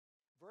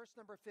Verse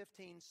number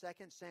 15,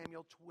 2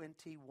 Samuel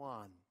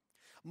 21.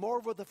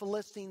 Moreover, the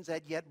Philistines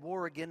had yet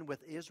war again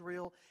with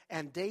Israel,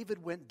 and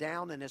David went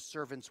down and his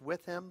servants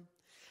with him,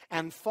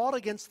 and fought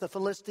against the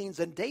Philistines,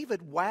 and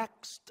David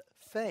waxed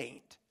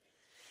faint.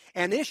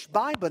 And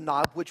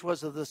Ishbi-benob, which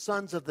was of the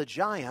sons of the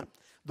giant,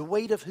 the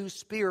weight of whose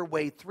spear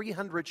weighed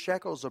 300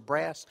 shekels of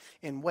brass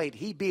in weight,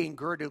 he being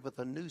girded with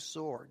a new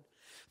sword,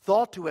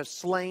 thought to have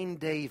slain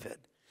David.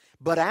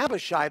 But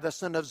Abishai, the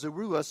son of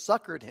Zeruiah,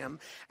 succored him,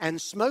 and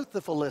smote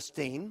the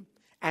Philistine,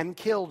 and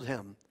killed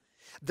him.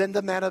 Then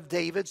the men of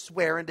David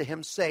sware unto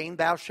him, saying,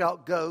 Thou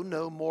shalt go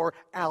no more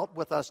out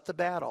with us to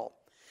battle,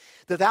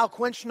 that thou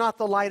quench not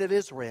the light of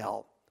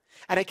Israel.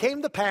 And it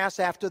came to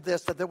pass after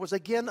this, that there was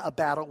again a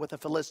battle with the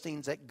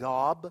Philistines at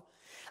Gob.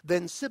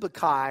 Then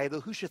Sibbecai the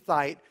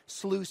Hushathite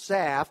slew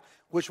Saph,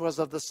 which was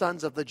of the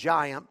sons of the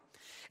giant.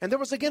 And there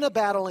was again a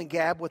battle in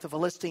Gab with the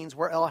Philistines,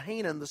 where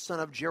Elhanan the son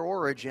of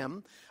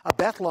Jehoiarjim, a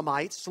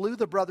Bethlehemite, slew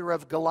the brother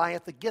of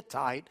Goliath the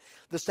Gittite,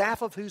 the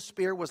staff of whose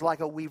spear was like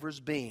a weaver's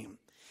beam.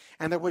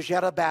 And there was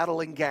yet a battle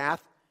in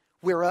Gath,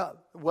 where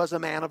was a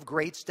man of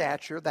great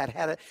stature that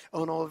had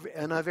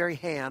on every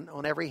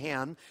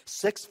hand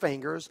 6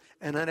 fingers,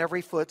 and on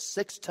every foot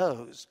 6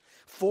 toes,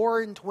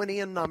 24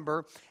 in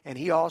number, and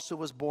he also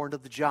was born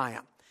of the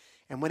giant.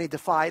 And when he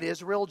defied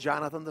Israel,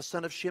 Jonathan the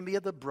son of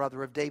Shimeah, the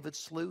brother of David,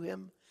 slew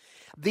him.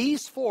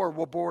 These 4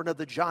 were born of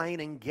the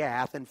giant in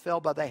Gath, and fell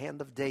by the hand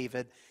of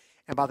David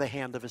and by the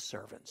hand of his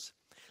servants.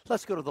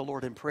 Let's go to the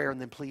Lord in prayer, and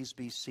then please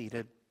be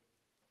seated.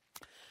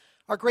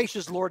 Our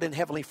gracious Lord and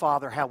Heavenly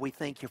Father, how we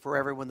thank you for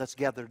everyone that's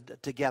gathered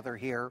together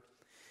here.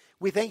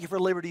 We thank you for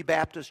Liberty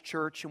Baptist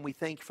Church, and we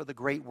thank you for the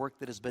great work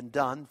that has been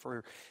done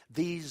for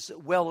these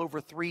well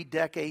over 3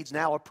 decades,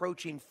 now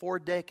approaching 4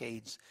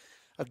 decades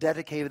of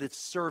dedicated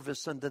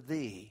service unto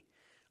Thee.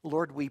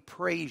 Lord, we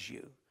praise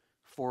you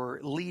for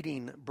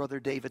leading Brother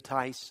David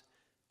Tice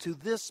to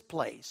this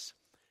place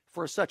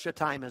for such a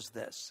time as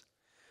this.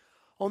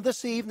 On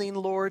this evening,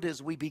 Lord,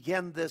 as we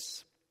begin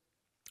this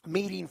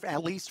meeting,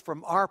 at least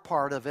from our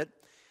part of it,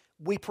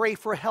 we pray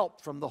for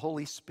help from the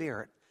Holy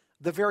Spirit,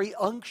 the very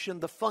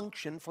unction, the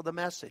function for the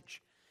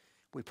message.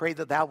 We pray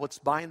that thou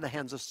wouldst bind the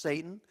hands of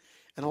Satan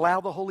and allow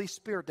the Holy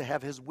Spirit to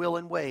have his will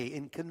and way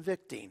in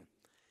convicting,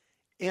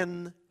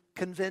 in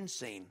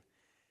convincing,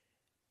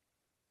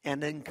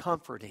 and in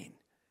comforting.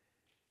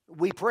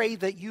 We pray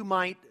that you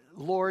might,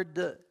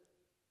 Lord,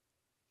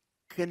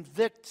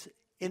 convict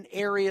in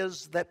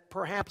areas that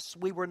perhaps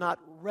we were not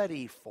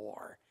ready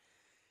for.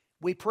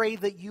 We pray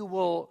that you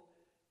will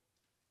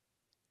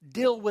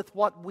deal with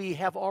what we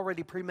have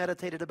already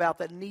premeditated about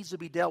that needs to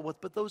be dealt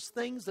with, but those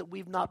things that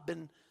we've not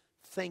been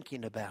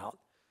thinking about.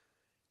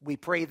 We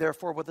pray,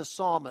 therefore, with the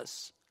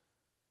psalmist,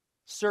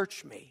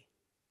 search me,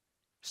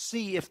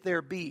 see if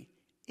there be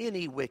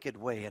any wicked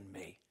way in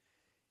me,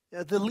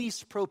 the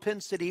least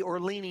propensity or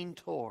leaning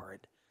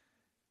toward,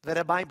 that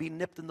it might be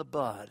nipped in the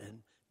bud and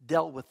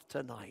dealt with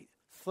tonight,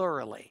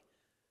 thoroughly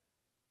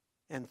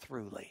and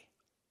throughly.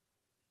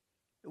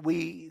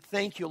 We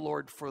thank you,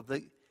 Lord, for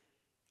the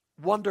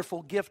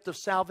wonderful gift of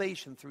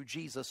salvation through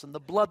Jesus and the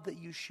blood that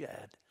you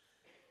shed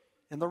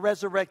and the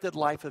resurrected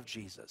life of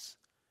Jesus.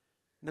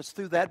 And it's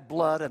through that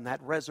blood and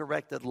that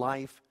resurrected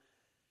life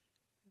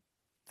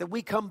that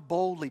we come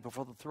boldly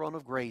before the throne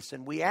of grace,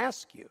 and we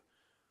ask you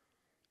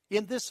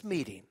in this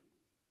meeting,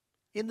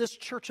 in this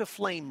Church of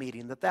Flame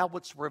meeting, that thou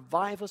wouldst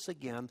revive us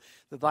again,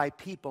 that thy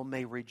people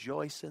may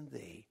rejoice in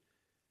thee.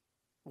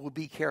 We'll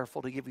be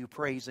careful to give you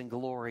praise and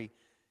glory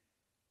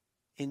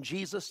in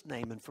Jesus'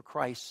 name and for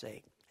Christ's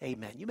sake.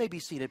 Amen. You may be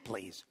seated,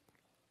 please.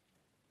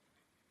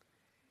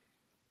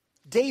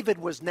 David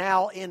was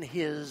now in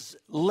his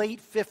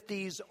late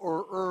 50s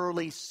or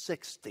early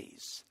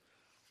 60s.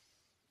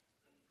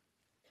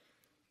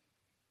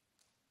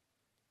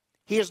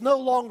 He is no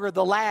longer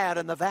the lad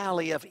in the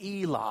valley of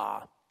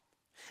Elah.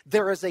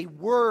 There is a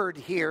word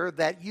here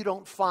that you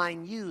don't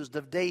find used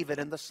of David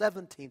in the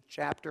 17th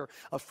chapter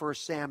of 1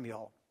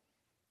 Samuel.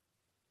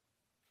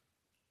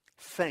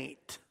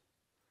 Faint.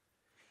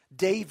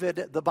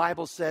 David, the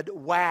Bible said,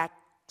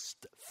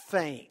 waxed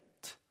faint.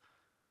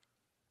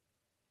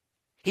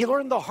 He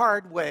learned the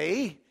hard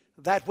way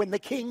that when the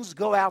kings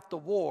go out to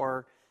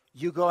war,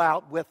 you go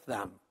out with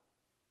them.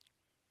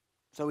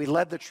 So he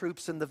led the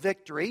troops in the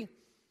victory.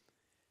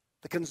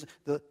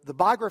 The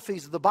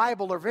biographies of the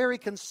Bible are very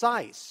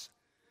concise.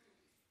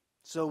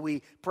 So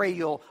we pray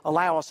you'll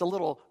allow us a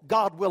little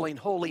God-willing,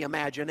 holy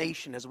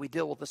imagination as we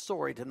deal with the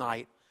story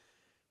tonight.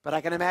 But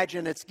I can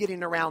imagine it's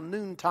getting around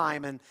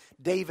noontime, and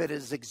David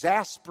is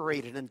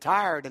exasperated and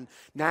tired. And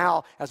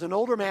now, as an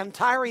older man,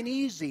 tiring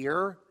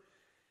easier.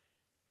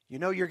 You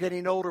know you're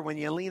getting older when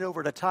you lean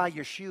over to tie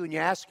your shoe and you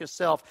ask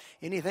yourself,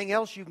 anything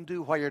else you can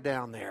do while you're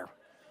down there?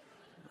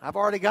 I've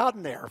already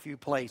gotten there a few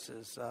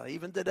places,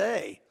 even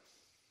today.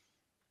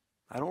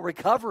 I don't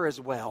recover as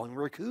well and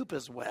recoup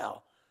as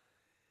well.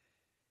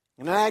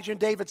 And imagine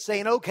David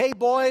saying, okay,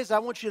 boys, I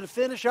want you to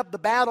finish up the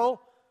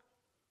battle.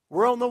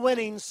 We're on the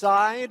winning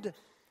side.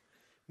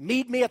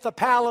 Meet me at the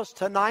palace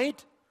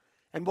tonight,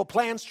 And we'll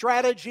plan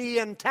strategy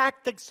and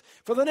tactics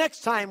for the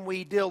next time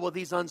we deal with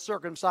these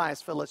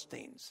uncircumcised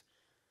Philistines.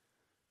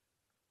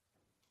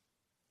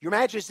 Your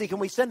Majesty, can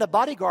we send a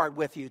bodyguard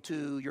with you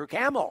to your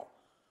camel?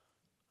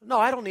 No,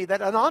 I don't need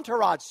that. An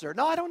entourage, sir.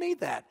 No, I don't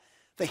need that.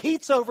 The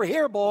heat's over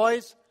here,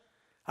 boys.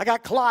 I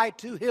got Clyde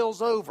 2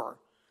 hills over.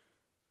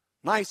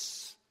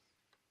 Nice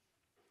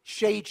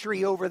shade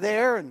tree over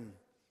there, and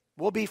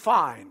we'll be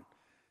fine.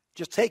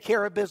 Just take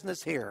care of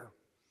business here.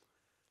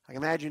 I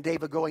can imagine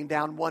David going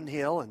down one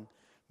hill and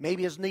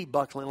maybe his knee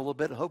buckling a little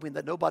bit, hoping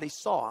that nobody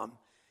saw him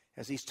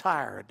as he's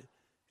tired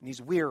and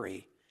he's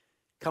weary.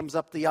 Comes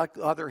up the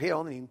other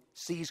hill and he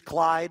sees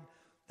Clyde.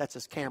 That's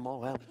his camel.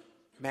 Well,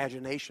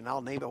 imagination.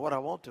 I'll name it what I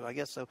want to, I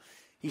guess. So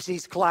he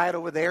sees Clyde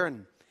over there,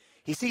 and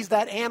he sees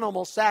that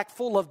animal sack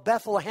full of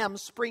Bethlehem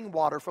spring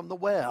water from the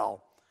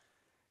well.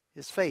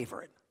 His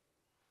favorite.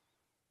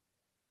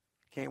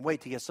 Can't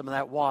wait to get some of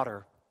that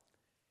water.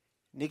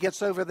 And he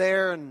gets over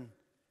there, and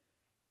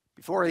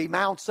before he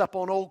mounts up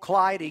on old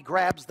Clyde, he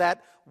grabs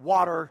that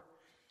water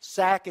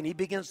sack and he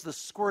begins to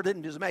squirt it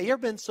into his mouth. You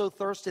ever been so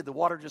thirsty the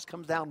water just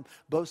comes down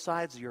both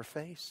sides of your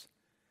face?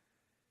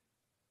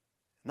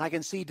 And I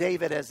can see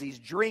David as he's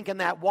drinking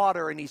that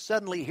water, and he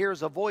suddenly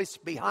hears a voice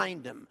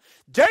behind him.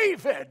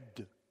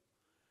 David!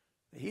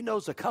 He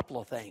knows a couple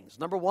of things.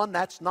 Number one,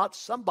 that's not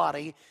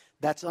somebody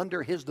that's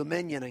under his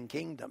dominion and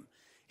kingdom.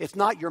 It's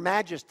not your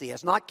majesty.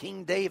 It's not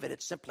King David.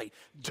 It's simply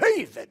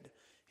David.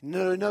 He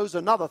knows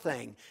another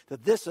thing,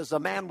 that this is a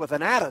man with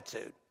an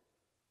attitude.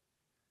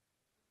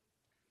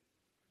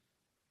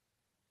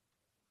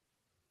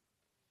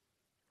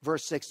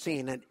 Verse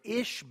 16, and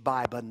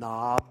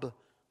Ishbi-benob,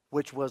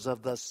 which was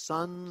of the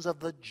sons of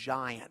the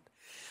giant,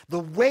 the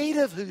weight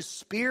of whose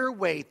spear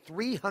weighed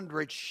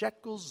 300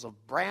 shekels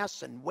of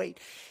brass in weight,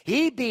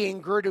 he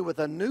being girded with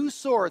a new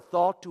sword,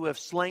 thought to have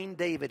slain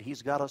David.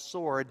 He's got a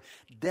sword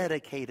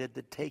dedicated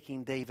to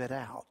taking David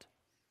out.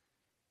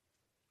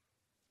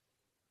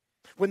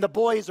 When the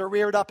boys are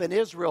reared up in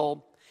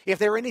Israel, if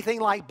they're anything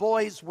like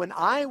boys when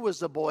I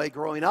was a boy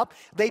growing up,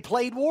 they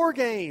played war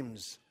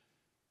games.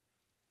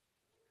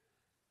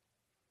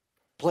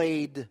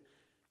 Played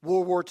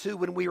World War II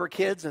when we were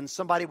kids, and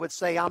somebody would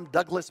say, I'm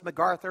Douglas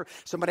MacArthur.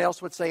 Somebody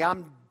else would say,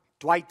 I'm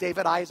Dwight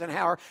David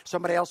Eisenhower.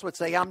 Somebody else would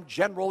say, I'm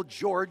General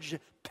George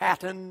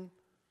Patton.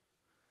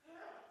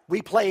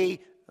 We play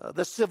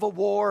the Civil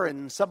War,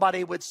 and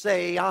somebody would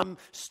say, I'm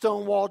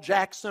Stonewall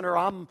Jackson, or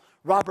I'm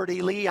Robert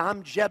E. Lee,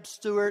 I'm Jeb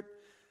Stuart.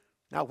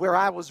 Now, where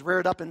I was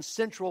reared up in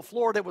Central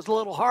Florida, it was a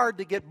little hard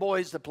to get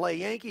boys to play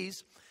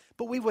Yankees,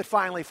 but we would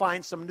finally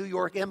find some New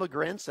York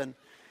immigrants, and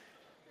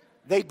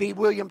they'd be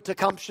William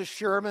Tecumseh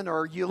Sherman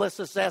or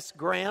Ulysses S.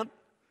 Grant.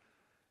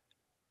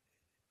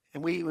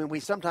 And we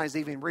sometimes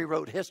even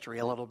rewrote history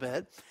a little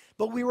bit.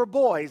 But we were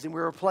boys and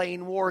we were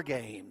playing war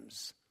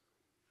games.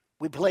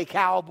 We'd play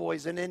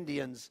cowboys and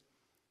Indians.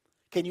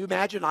 Can you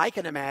imagine? I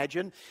can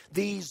imagine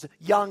these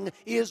young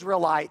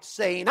Israelites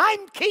saying,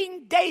 I'm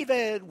King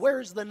David.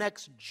 Where's the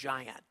next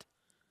giant?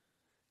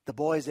 The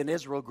boys in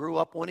Israel grew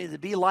up wanting to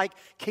be like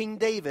King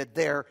David,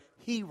 their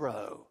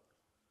hero.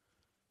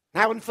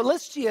 Now, in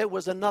Philistia, it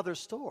was another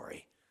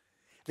story.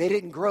 They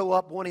didn't grow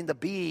up wanting to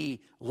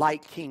be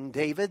like King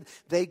David.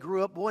 They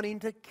grew up wanting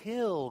to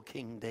kill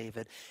King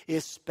David,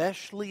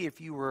 especially if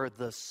you were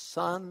the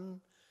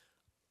son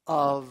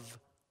of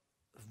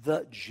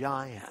the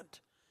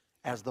giant,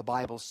 as the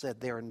Bible said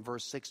there in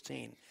verse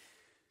 16.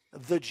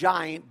 The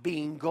giant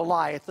being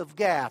Goliath of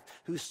Gath,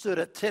 who stood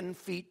at 10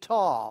 feet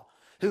tall,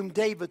 whom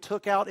David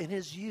took out in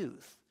his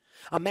youth.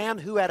 A man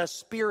who had a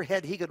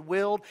spearhead he could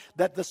wield,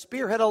 that the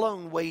spearhead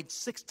alone weighed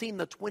 16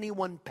 to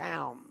 21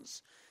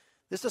 pounds.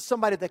 This is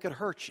somebody that could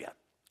hurt you.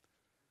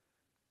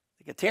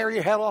 They could tear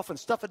your head off and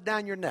stuff it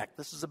down your neck.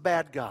 This is a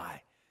bad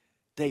guy.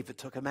 David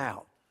took him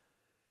out.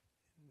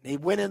 He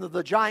went into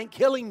the giant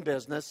killing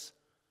business.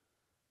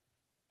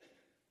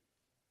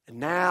 And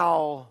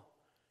now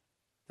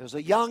there's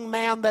a young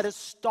man that is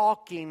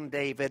stalking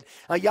David.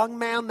 A young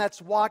man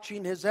that's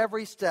watching his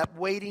every step,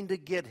 waiting to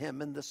get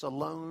him in this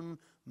alone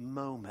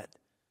moment.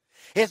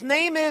 His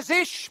name is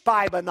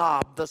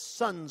Ishbi-benob, the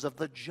sons of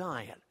the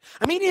giant.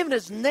 I mean, even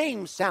his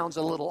name sounds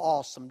a little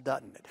awesome,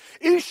 doesn't it?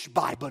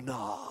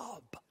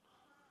 Ishbi-benob.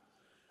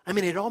 I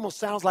mean, it almost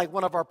sounds like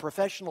one of our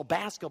professional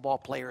basketball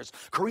players,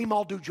 Kareem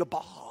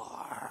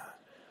Abdul-Jabbar,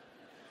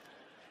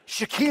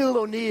 Shaquille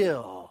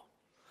O'Neal,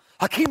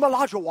 Hakeem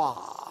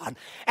Olajuwon,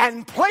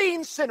 and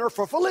playing center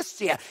for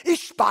Philistia,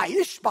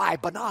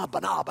 Ishbi-benob,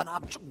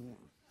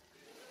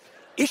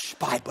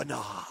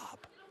 Ishbi-benob.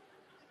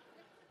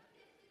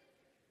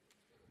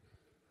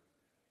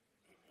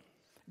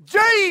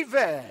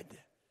 David!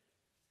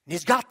 And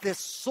he's got this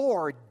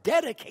sword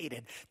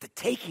dedicated to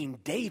taking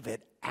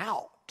David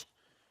out,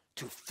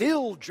 to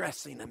field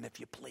dressing him, if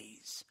you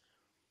please.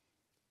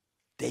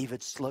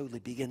 David slowly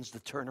begins to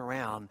turn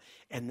around,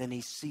 and then he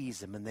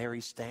sees him, and there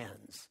he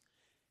stands.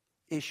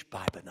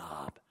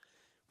 Ishbi-benob,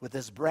 with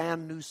his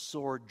brand new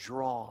sword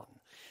drawn,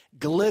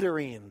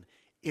 glittering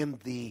in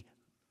the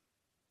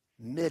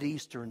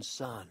Mideastern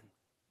sun.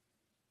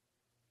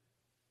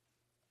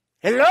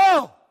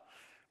 Hello!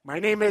 My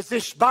name is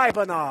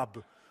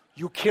Ishbibanob.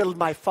 You killed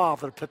my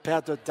father.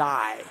 Prepare to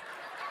die.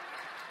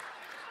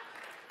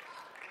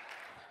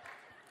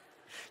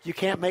 You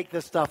can't make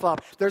this stuff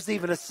up. There's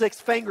even a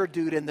six-finger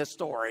dude in this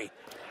story.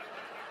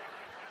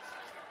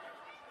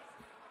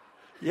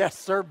 Yes,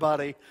 sir,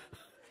 buddy.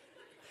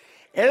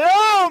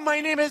 Hello,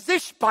 my name is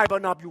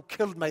Ishbibanob. You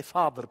killed my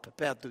father.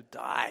 Prepare to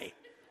die.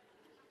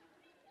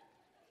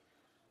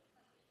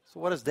 So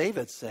what does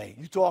David say?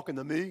 You talking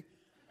to me?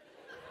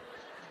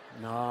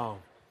 No.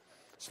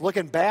 It's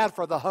looking bad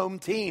for the home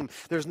team.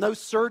 There's no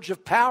surge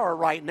of power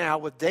right now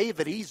with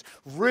David. He's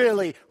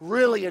really,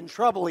 really in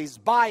trouble. He's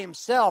by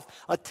himself,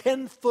 a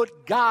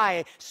 10-foot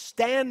guy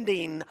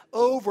standing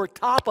over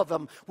top of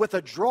him with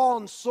a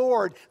drawn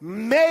sword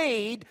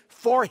made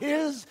for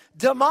his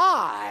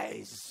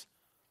demise.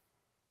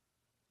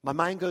 My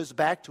mind goes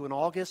back to an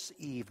August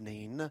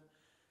evening,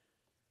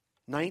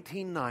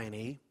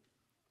 1990.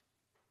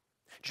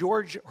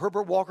 George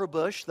Herbert Walker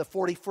Bush, the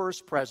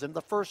 41st president,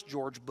 the first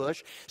George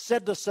Bush,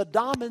 said to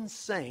Saddam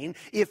Hussein,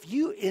 if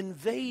you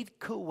invade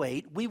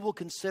Kuwait, we will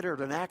consider it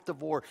an act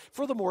of war.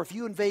 Furthermore, if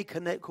you invade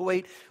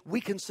Kuwait,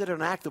 we consider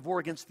an act of war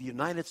against the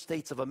United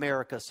States of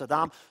America.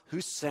 Saddam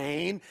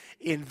Hussein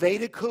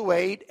invaded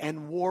Kuwait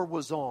and war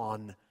was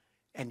on.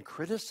 And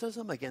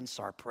criticism against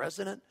our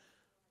president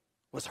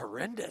was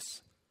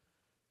horrendous.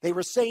 They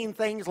were saying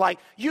things like,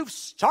 you've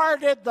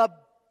started the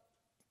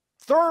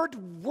Third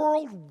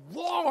World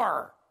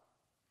War.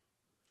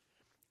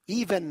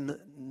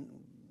 Even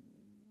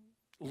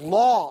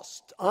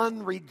lost,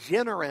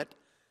 unregenerate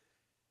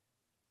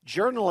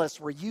journalists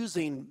were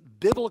using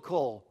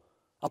biblical,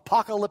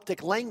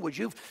 apocalyptic language.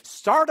 You've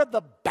started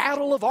the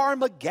Battle of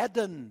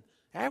Armageddon.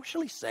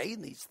 Actually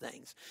saying these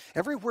things.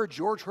 Everywhere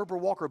George Herbert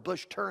Walker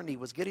Bush turned, he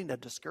was getting a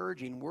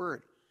discouraging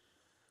word.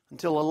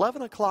 Until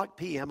 11 o'clock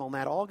p.m. on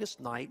that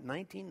August night,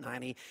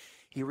 1990,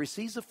 he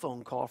receives a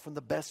phone call from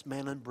the best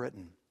man in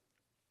Britain.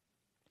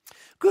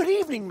 Good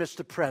evening,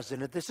 Mr.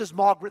 President. This is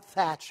Margaret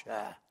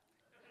Thatcher.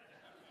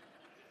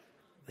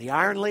 The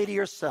Iron Lady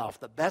herself,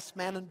 the best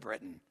man in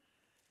Britain.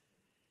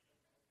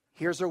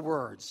 Here's her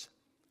words.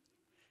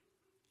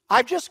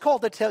 I've just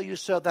called to tell you,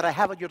 sir, that I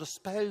have at your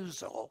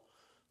disposal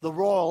the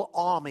Royal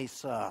Army,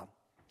 sir.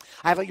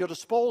 I have at your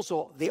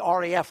disposal the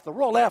RAF, the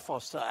Royal Air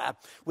Force, sir.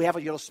 We have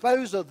at your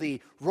disposal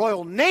the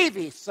Royal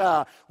Navy,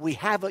 sir. We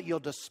have at your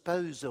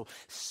disposal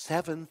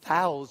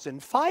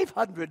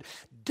 7,500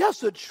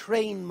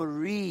 desert-trained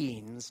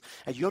Marines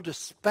at your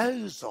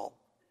disposal.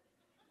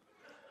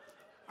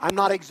 I'm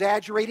not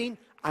exaggerating.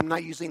 I'm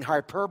not using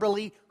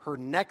hyperbole. Her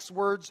next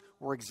words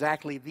were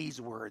exactly these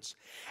words.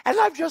 And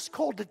I've just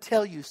called to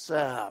tell you,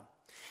 sir,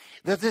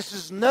 that this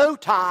is no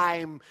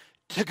time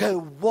to go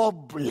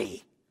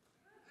wobbly.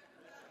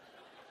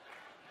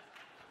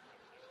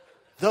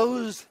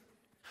 Those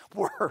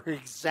were her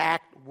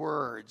exact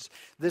words.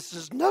 This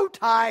is no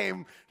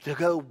time to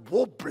go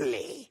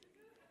wobbly.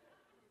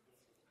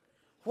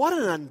 What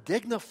an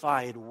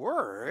undignified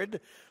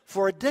word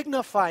for a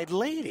dignified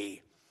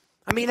lady.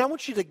 I mean, I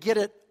want you to get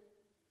it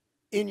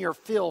in your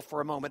feel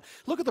for a moment.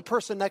 Look at the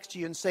person next to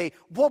you and say,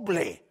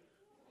 wobbly.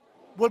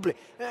 Wobbly.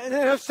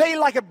 Say it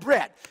like a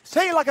Brit.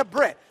 Say it like a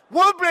Brit.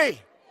 Wobbly.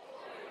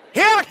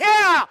 Here,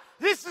 here.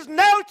 This is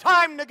no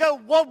time to go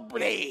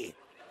wobbly.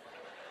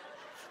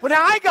 Well,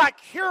 now, I got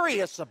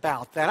curious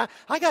about that.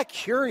 I got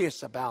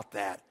curious about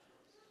that.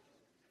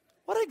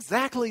 What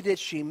exactly did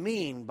she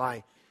mean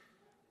by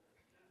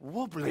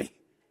wobbly?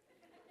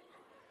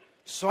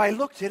 So I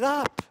looked it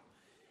up.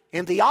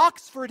 In the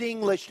Oxford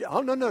English,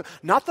 no,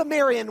 not the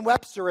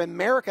Merriam-Webster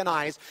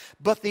Americanized,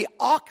 but the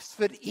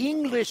Oxford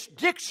English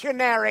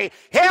Dictionary.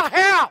 Here,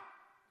 here!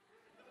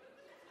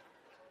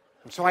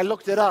 And so I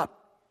looked it up.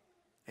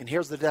 And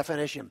here's the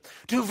definition.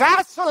 To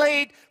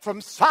vacillate from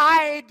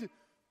side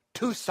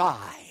to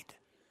side,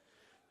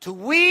 to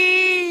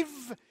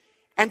weave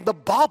and to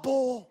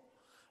bubble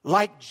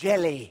like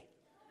jelly.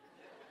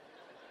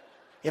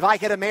 If I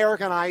could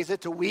Americanize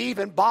it, to weave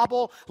and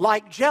bobble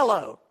like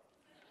Jell-O.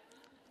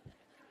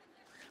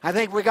 I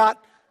think we got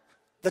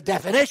the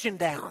definition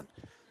down.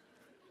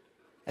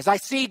 As I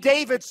see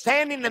David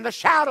standing in the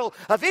shadow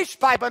of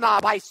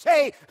Ishbibanob, I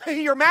say,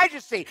 Your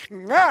Majesty,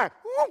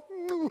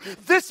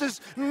 this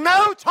is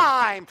no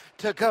time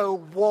to go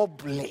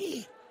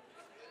wobbly.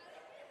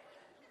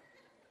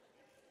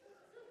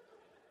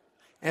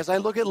 As I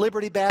look at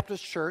Liberty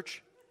Baptist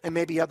Church and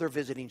maybe other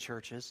visiting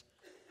churches,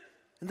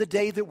 in the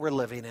day that we're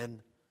living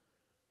in,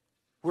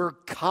 where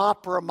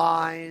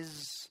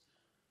compromise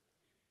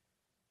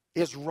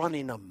is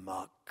running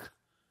amok,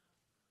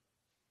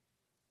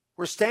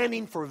 where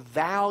standing for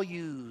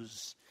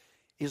values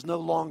is no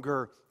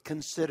longer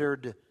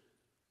considered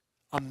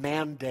a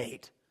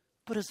mandate,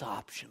 but is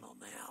optional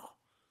now.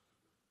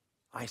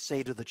 I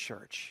say to the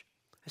church,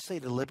 I say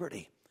to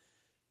Liberty,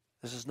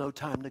 this is no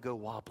time to go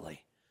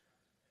wobbly.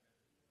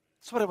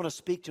 That's what I want to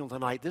speak to you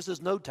tonight. This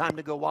is no time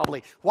to go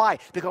wobbly. Why?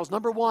 Because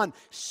number one,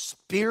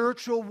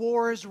 spiritual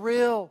war is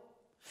real.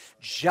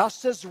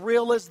 Just as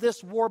real as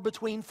this war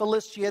between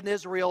Philistia and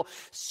Israel,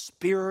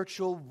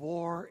 spiritual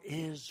war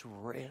is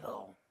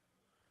real.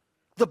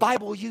 The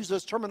Bible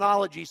uses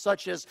terminology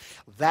such as,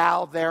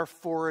 thou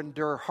therefore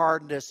endure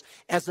hardness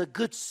as a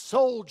good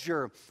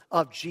soldier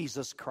of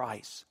Jesus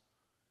Christ.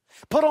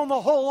 Put on the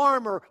whole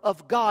armor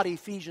of God,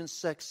 Ephesians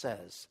 6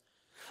 says.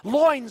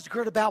 Loins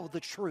girt about with the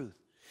truth.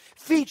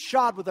 Feet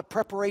shod with the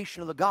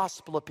preparation of the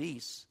gospel of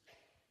peace.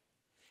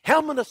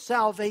 Helmet of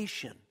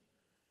salvation.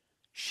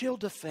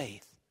 Shield of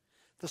faith.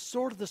 The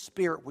sword of the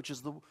Spirit, which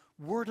is the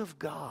word of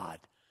God.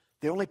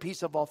 The only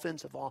piece of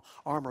offensive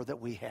armor that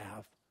we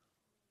have.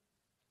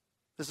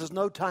 This is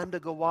no time to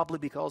go wobbly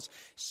because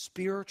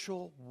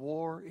spiritual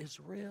war is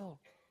real.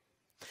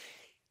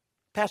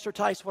 Pastor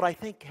Tice, what I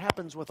think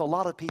happens with a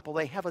lot of people,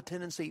 we have a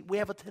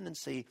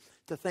tendency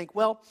to think,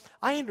 well,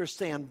 I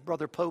understand,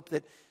 Brother Pope,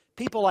 that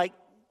people like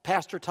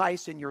Pastor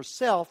Tice and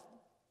yourself,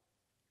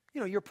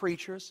 you're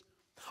preachers,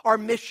 are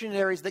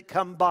missionaries that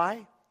come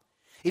by.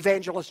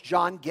 Evangelist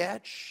John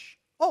Getch.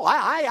 Oh,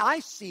 I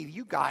see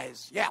you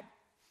guys. Yeah,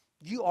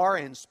 you are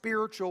in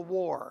spiritual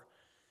war.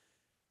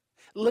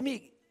 Let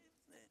me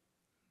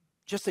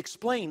just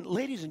explain,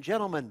 ladies and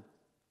gentlemen,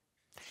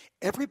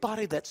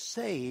 everybody that's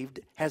saved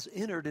has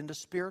entered into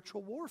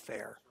spiritual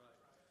warfare.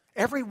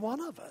 Every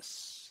one of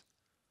us.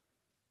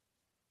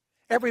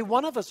 Every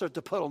one of us are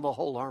to put on the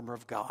whole armor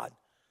of God.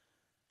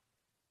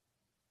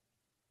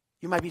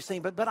 You might be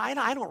saying, but I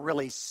don't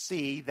really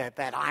see that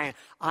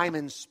I'm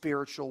in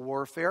spiritual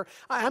warfare.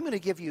 I'm going to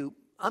give you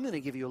a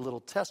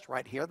little test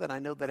right here that I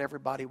know that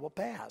everybody will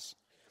pass.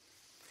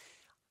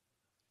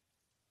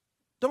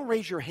 Don't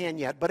raise your hand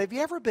yet, but have you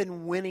ever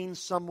been winning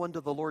someone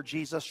to the Lord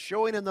Jesus,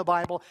 showing in the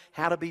Bible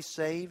how to be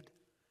saved?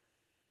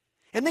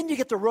 And then you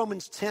get to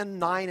Romans 10,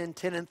 9 and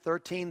 10 and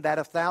 13, that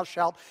if thou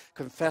shalt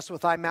confess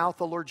with thy mouth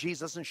the Lord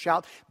Jesus, and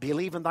shalt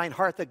believe in thine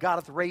heart that God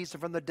hath raised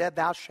him from the dead,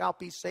 thou shalt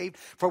be saved.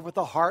 For with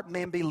the heart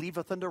man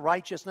believeth unto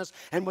righteousness,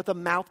 and with the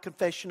mouth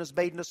confession is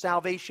made unto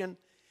salvation.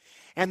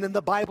 And then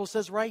the Bible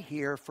says right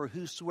here, for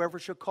whosoever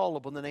shall call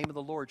upon the name of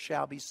the Lord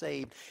shall be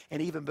saved.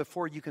 And even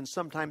before you can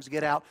sometimes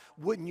get out,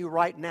 wouldn't you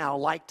right now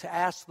like to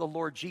ask the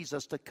Lord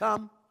Jesus to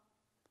come?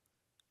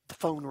 The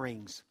phone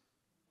rings.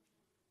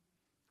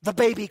 The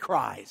baby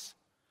cries.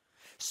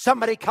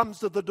 Somebody comes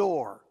to the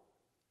door.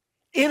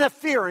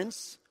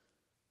 Interference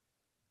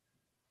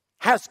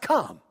has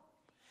come.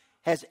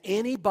 Has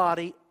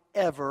anybody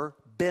ever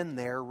been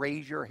there?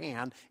 Raise your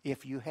hand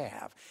if you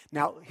have.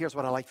 Now, here's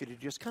what I'd like for you to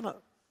do. Just kind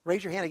of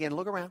raise your hand again.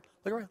 Look around.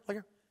 Look around. Look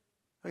around.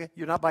 Okay,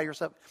 you're not by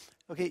yourself.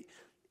 Okay,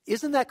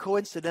 isn't that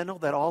coincidental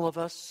that all of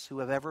us who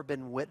have ever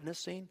been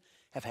witnessing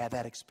have had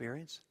that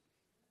experience?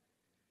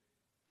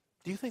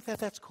 Do you think that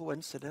that's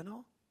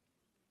coincidental?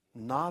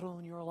 Not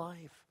on your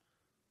life.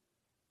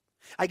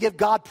 I give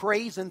God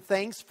praise and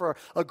thanks for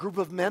a group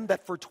of men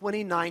that for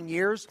 29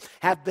 years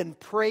have been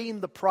praying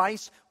the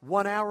price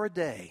 1 hour a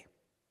day.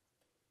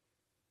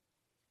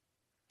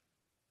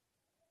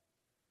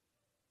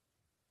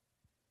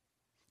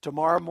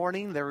 Tomorrow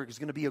morning, there is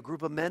going to be a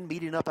group of men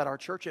meeting up at our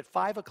church at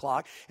 5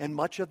 o'clock, and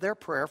much of their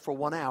prayer for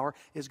 1 hour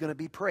is going to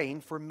be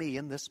praying for me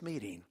in this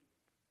meeting.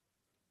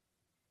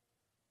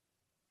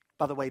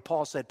 By the way,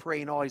 Paul said,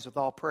 praying always with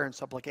all prayer and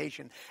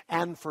supplication,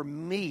 and for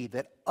me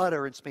that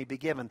utterance may be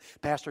given.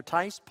 Pastor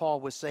Tice, Paul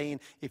was saying,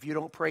 if you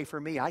don't pray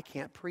for me, I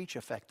can't preach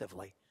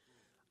effectively.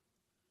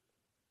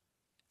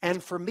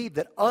 And for me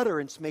that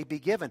utterance may be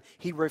given.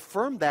 He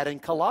reaffirmed that in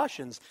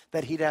Colossians,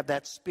 that he'd have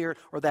that spirit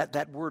or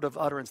that word of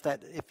utterance,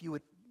 that if you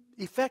would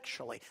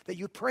effectually, that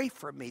you pray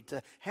for me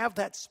to have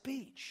that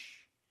speech.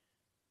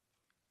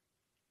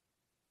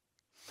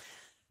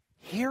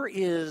 Here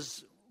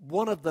is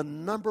one of the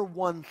number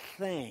one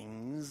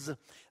things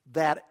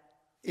that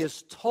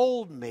is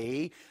told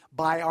me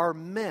by our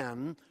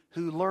men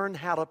who learn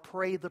how to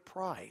pray the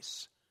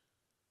price.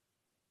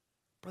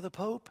 Brother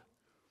Pope,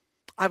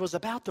 I was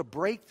about to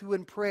break through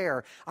in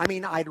prayer. I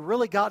mean, I'd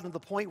really gotten to the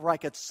point where I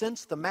could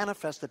sense the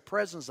manifested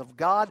presence of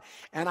God,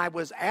 and I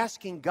was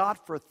asking God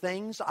for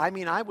things. I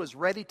mean, I was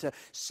ready to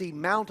see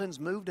mountains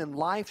moved and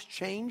lives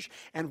changed.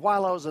 And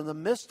while I was in the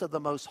midst of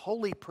the most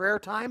holy prayer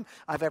time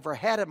I've ever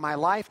had in my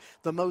life,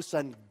 the most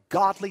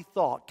ungodly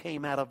thought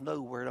came out of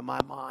nowhere to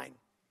my mind.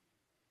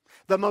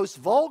 The most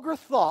vulgar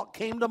thought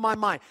came to my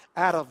mind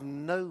out of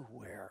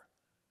nowhere.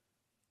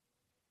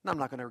 And I'm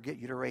not going to get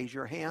you to raise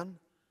your hand.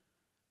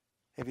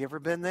 Have you ever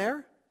been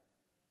there?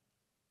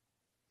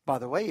 By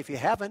the way, if you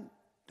haven't,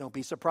 don't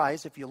be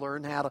surprised if you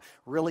learn how to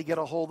really get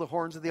a hold of the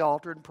horns of the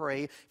altar and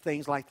pray.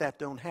 Things like that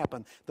don't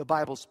happen. The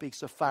Bible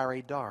speaks of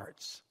fiery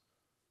darts.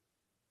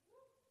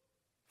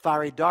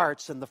 Fiery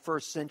darts in the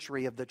first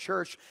century of the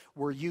church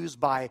were used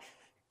by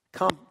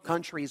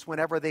countries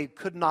whenever they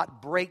could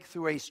not break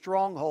through a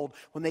stronghold,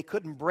 when they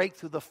couldn't break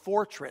through the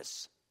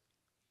fortress.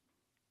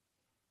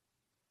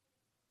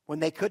 When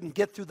they couldn't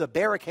get through the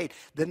barricade,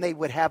 then they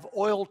would have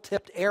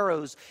oil-tipped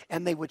arrows,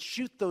 and they would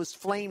shoot those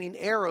flaming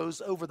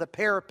arrows over the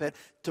parapet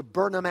to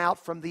burn them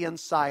out from the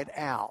inside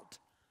out.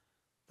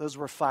 Those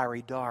were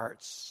fiery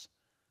darts.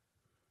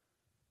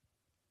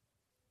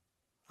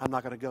 I'm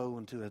not going to go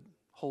into a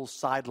whole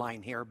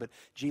sideline here, but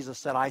Jesus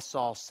said, I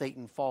saw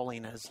Satan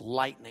falling as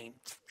lightning.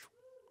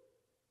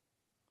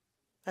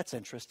 That's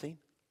interesting.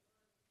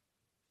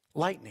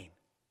 Lightning.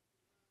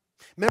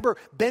 Remember,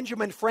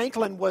 Benjamin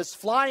Franklin was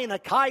flying a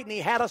kite and he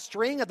had a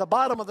string. At the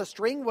bottom of the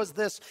string was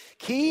this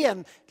key,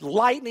 and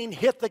lightning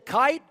hit the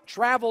kite,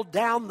 traveled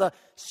down the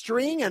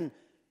string, and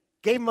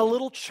gave him a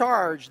little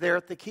charge there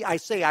at the key.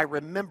 I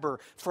remember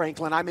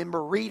Franklin. I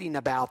remember reading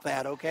about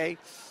that, okay?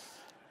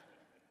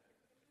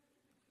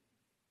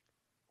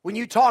 When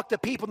you talk to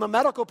people in the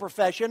medical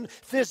profession,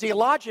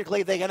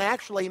 physiologically, they can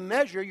actually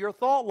measure your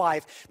thought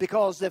life.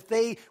 Because if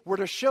they were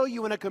to show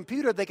you in a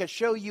computer, they could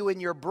show you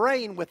in your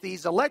brain with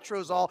these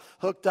electrodes all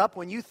hooked up.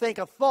 When you think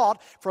a thought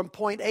from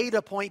point A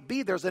to point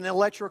B, there's an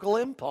electrical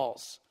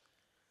impulse.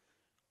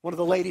 One of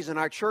the ladies in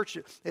our church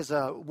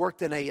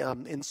worked in a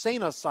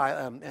insane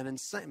asylum.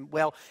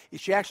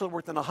 She actually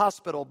worked in a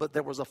hospital, but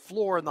there was a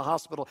floor in the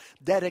hospital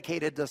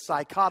dedicated to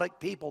psychotic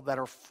people that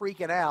are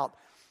freaking out.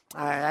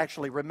 I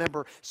actually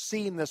remember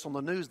seeing this on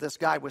the news. This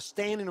guy was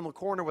standing in the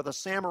corner with a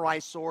samurai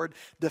sword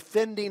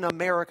defending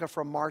America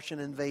from Martian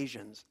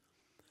invasions.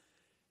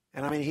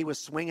 And I mean, he was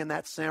swinging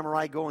that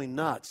samurai going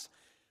nuts.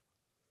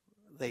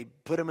 They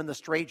put him in the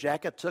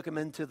straitjacket, took him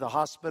into the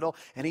hospital,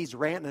 and he's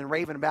ranting and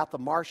raving about the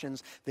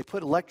Martians. They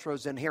put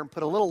electrodes in here and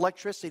put a little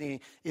electricity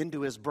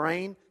into his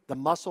brain, the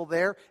muscle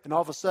there, and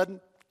all of a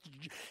sudden,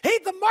 hey,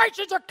 the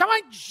Martians are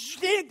coming.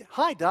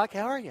 Hi, Doc,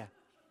 how are you?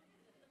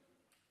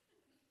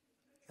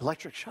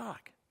 Electric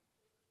shock.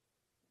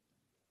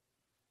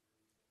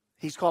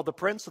 He's called the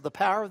prince of the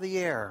power of the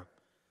air.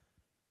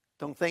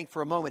 Don't think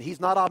for a moment. He's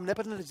not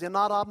omnipotent, he's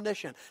not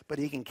omniscient, but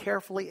he can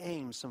carefully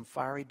aim some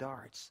fiery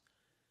darts.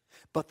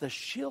 But the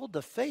shield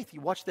of faith,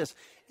 you watch this,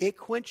 it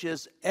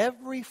quenches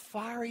every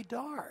fiery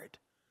dart.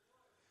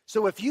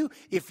 So if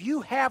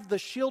you have the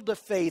shield of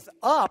faith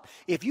up,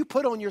 if you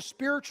put on your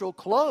spiritual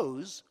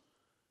clothes,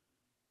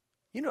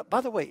 you know,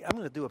 by the way, I'm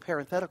going to do a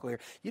parenthetical here.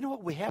 You know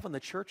what we have in the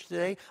church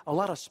today? A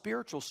lot of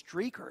spiritual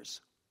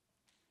streakers.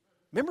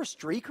 Remember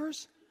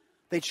streakers?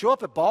 They'd show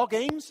up at ball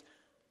games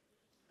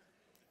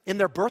in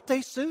their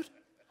birthday suit,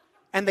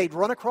 and they'd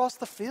run across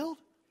the field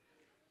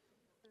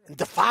and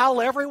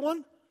defile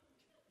everyone.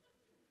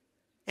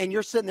 And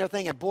you're sitting there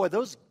thinking, boy,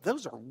 those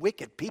are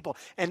wicked people.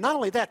 And not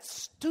only that,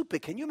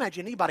 stupid. Can you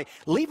imagine anybody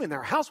leaving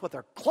their house with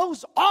their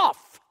clothes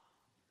off?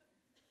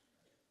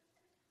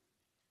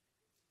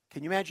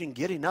 Can you imagine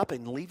getting up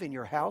and leaving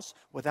your house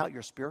without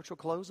your spiritual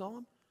clothes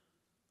on?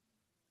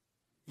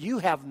 You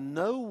have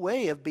no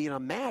way of being a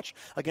match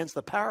against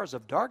the powers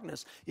of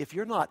darkness if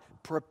you're not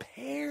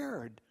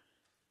prepared.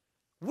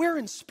 We're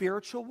in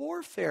spiritual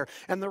warfare.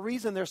 And the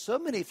reason there's so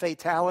many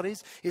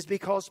fatalities is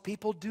because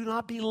people do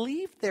not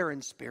believe they're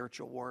in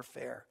spiritual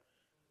warfare.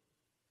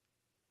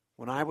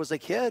 When I was a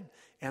kid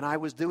and I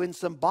was doing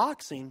some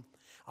boxing,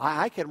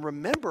 I can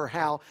remember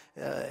how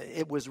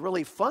it was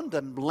really fun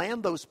to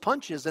land those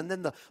punches and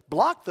then to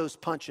block those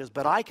punches.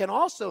 But I can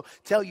also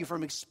tell you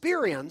from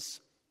experience,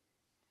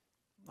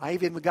 I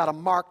even got a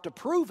mark to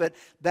prove it,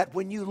 that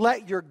when you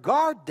let your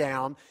guard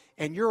down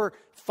and you're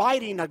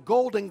fighting a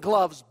Golden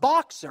Gloves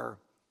boxer,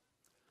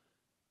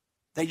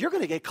 that you're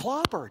going to get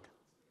clobbered.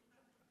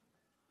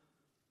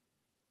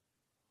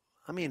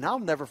 I mean, I'll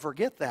never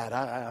forget that.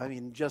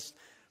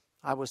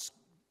 I was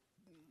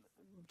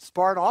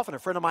sparred off, and a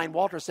friend of mine,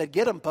 Walter, said,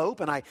 "Get him, Pope,"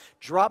 and I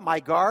dropped my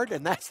guard,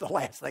 and that's the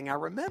last thing I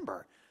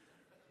remember.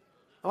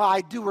 Well,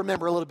 I do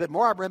remember a little bit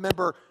more. I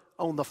remember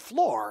on the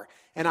floor,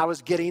 and I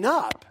was getting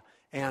up,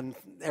 and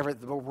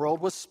the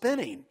world was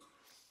spinning.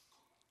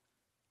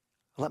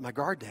 I let my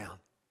guard down.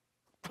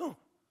 Boom.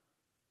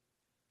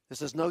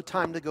 This is no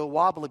time to go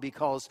wobbly,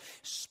 because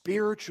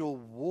spiritual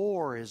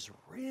war is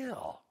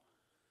real.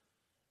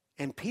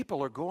 And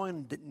people are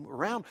going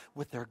around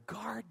with their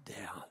guard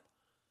down.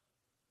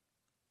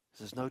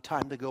 This is no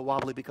time to go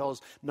wobbly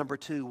because, number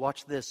 2,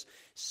 watch this,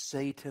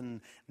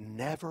 Satan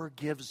never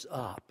gives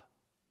up.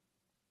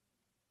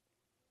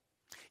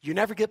 You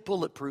never get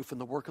bulletproof in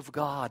the work of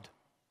God.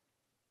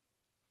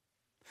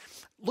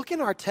 Look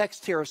in our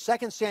text here,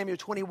 2 Samuel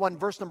 21,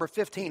 verse number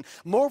 15.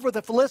 Moreover,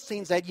 the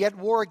Philistines had yet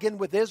war again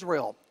with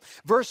Israel.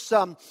 Verse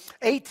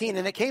 18,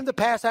 and it came to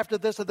pass after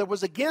this that there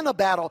was again a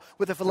battle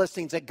with the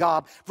Philistines at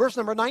Gob. Verse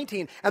number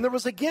 19, and there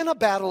was again a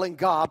battle in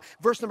Gob.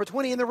 Verse number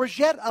 20, and there was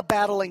yet a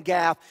battle in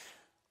Gath.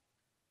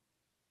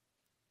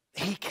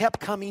 He kept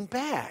coming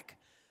back.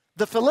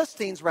 The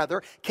Philistines,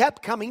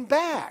 kept coming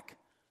back.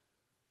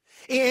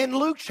 In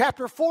Luke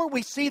chapter 4,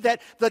 we see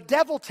that the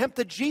devil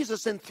tempted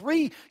Jesus in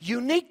 3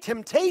 unique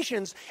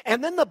temptations.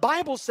 And then the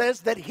Bible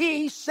says that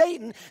he,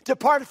 Satan,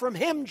 departed from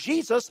him,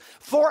 Jesus,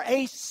 for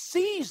a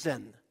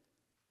season.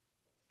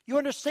 You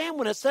understand,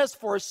 when it says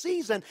for a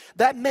season,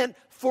 that meant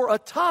for a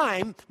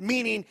time,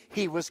 meaning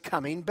he was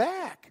coming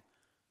back.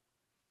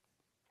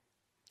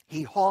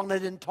 He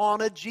haunted and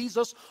taunted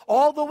Jesus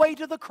all the way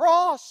to the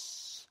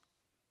cross.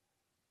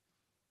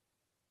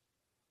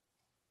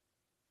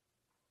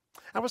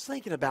 I was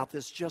thinking about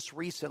this just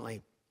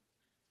recently.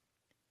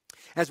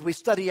 As we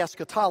study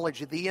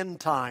eschatology, the end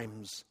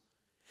times,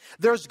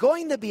 there's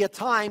going to be a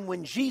time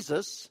when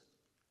Jesus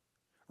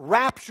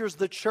raptures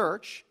the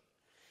church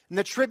and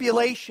the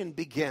tribulation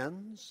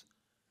begins.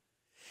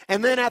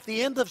 And then at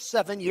the end of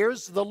 7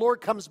 years, the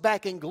Lord comes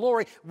back in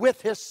glory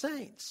with his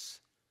saints.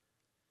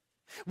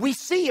 We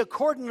see,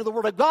 according to the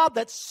Word of God,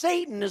 that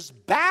Satan is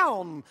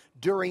bound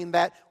during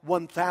that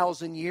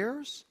 1,000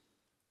 years.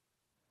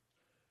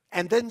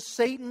 And then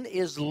Satan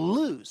is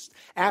loosed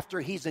after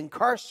he's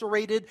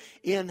incarcerated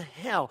in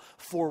hell.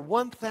 For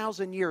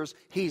 1,000 years,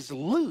 he's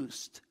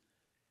loosed.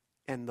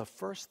 And the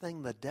first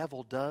thing the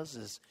devil does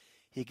is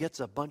he gets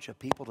a bunch of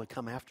people to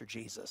come after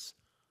Jesus.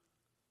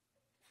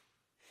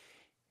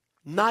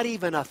 Not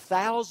even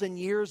 1,000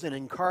 years in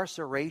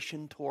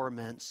incarceration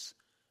torments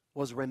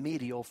was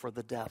remedial for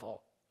the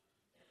devil.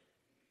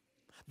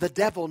 The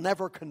devil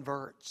never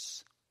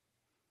converts.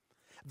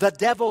 The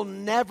devil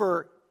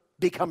never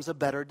becomes a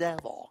better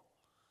devil.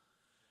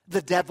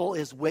 The devil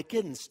is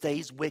wicked and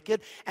stays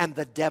wicked, and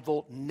the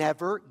devil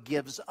never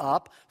gives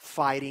up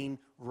fighting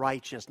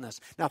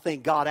righteousness. Now,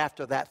 thank God,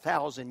 after that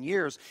 1,000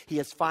 years, he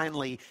is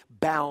finally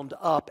bound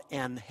up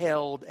and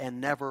held and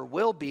never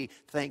will be,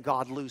 thank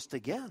God, loosed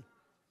again.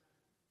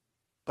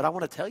 But I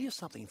want to tell you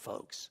something,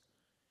 folks.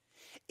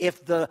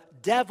 If the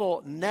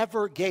devil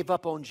never gave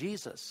up on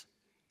Jesus,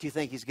 do you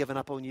think he's given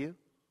up on you?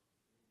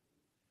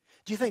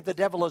 Do you think the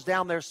devil is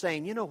down there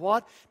saying, you know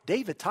what?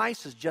 David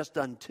Tice has just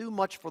done too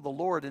much for the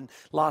Lord in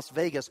Las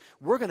Vegas.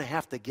 We're going to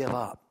have to give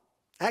up.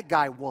 That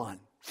guy won.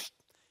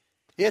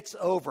 It's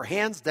over,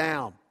 hands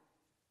down.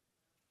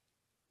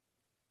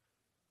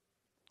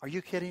 Are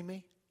you kidding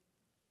me?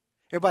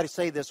 Everybody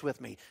say this with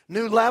me.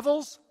 New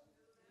levels,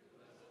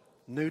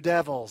 new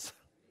devils.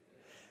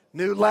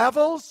 New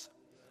levels,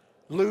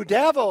 new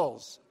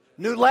devils.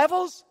 New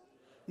levels,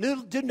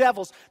 new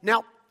devils.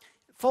 Now,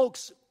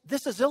 folks,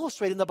 this is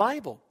illustrated in the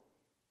Bible.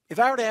 If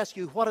I were to ask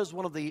you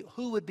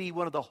who would be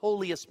one of the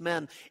holiest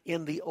men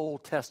in the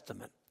Old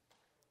Testament?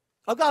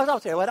 I'll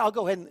tell you what, I'll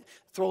go ahead and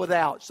throw it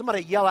out.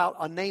 Somebody yell out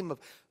a name of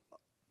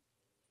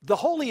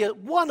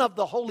one of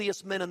the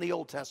holiest men in the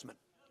Old Testament.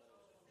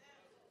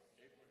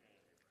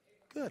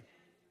 Good.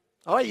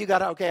 All right, you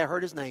got it. Okay, I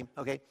heard his name.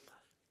 Okay,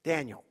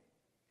 Daniel.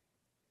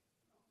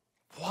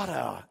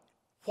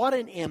 What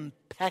an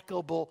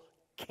impeccable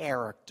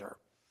character.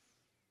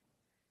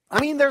 I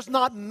mean, there's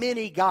not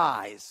many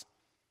guys,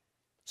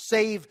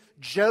 save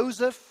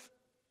Joseph,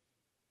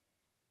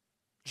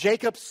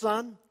 Jacob's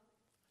son,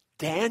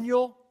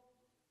 Daniel,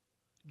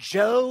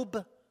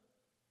 Job.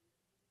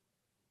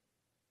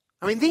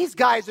 I mean, these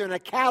guys are in a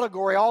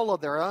category all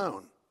of their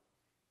own.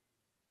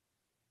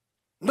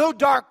 No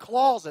dark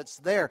closets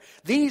there.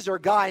 These are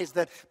guys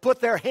that put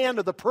their hand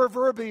to the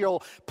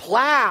proverbial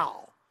plow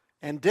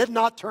and did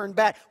not turn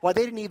back. Well,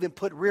 they didn't even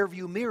put rear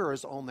view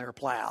mirrors on their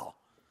plow.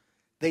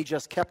 They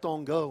just kept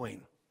on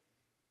going.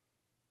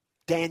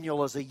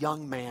 Daniel, as a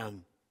young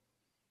man,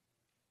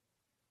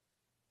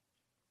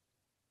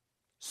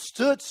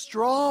 stood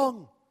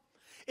strong,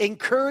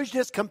 encouraged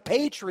his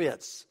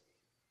compatriots,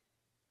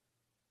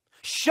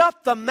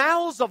 shut the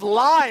mouths of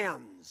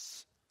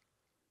lions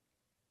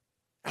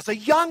as a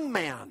young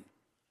man.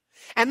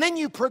 And then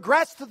you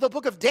progress through the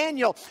book of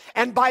Daniel,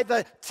 and by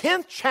the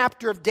 10th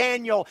chapter of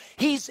Daniel,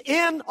 he's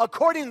in,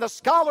 according to the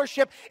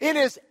scholarship, in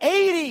his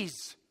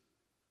 80s.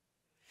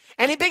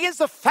 And he begins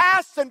to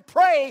fast and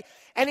pray,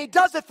 and he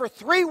does it for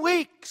 3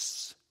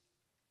 weeks.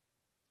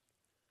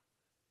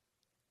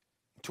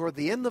 Toward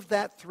the end of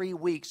that 3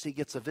 weeks, he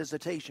gets a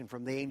visitation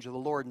from the angel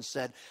of the Lord and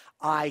said,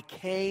 I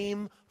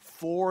came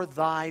for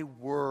thy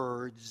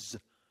words.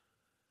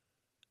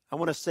 I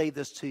want to say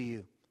this to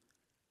you.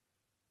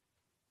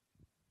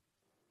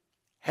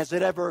 Has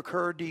it ever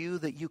occurred to you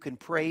that you can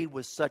pray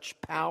with such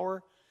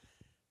power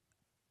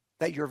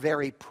that your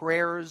very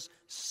prayers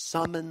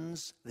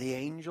summons the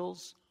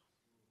angels?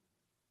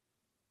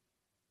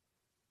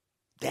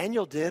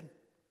 Daniel did.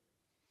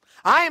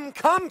 I am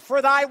come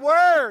for thy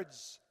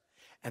words.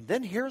 And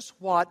then here's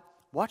what,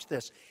 watch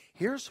this.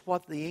 Here's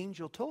what the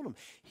angel told him.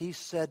 He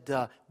said,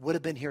 would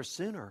have been here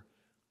sooner,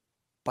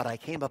 but I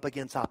came up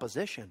against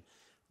opposition.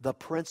 The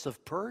prince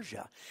of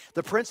Persia.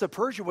 The prince of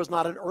Persia was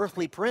not an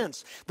earthly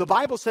prince. The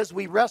Bible says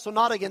we wrestle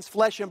not against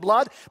flesh and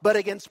blood, but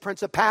against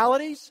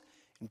principalities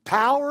and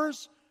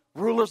powers,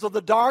 rulers of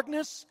the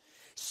darkness,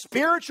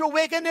 spiritual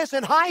wickedness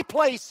in high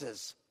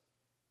places.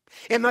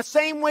 In the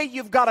same way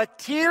you've got a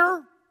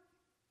tier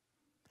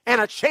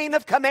and a chain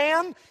of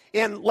command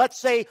in, let's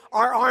say,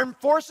 our armed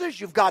forces.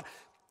 You've got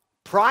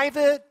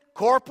private,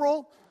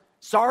 corporal,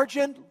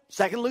 sergeant,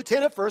 second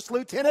lieutenant, first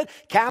lieutenant,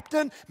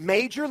 captain,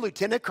 major,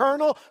 lieutenant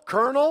colonel,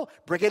 colonel,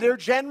 brigadier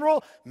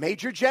general,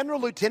 major general,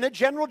 lieutenant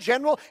general,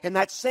 general. In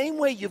that same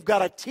way, you've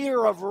got a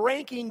tier of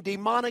ranking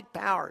demonic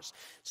powers,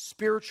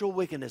 spiritual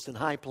wickedness in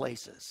high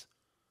places,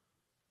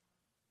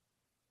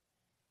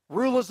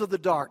 rulers of the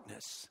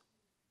darkness,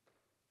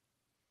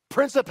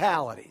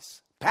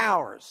 principalities,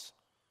 powers.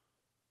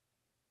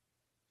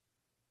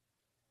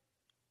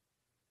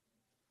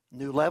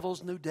 New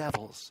levels, new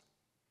devils.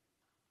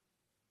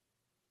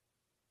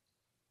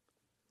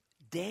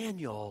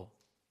 Daniel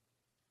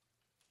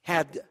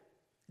had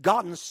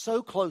gotten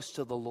so close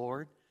to the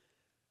Lord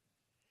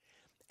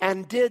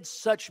and did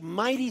such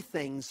mighty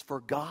things for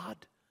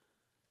God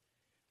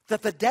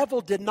that the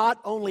devil did not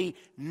only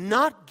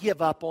not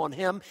give up on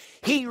him,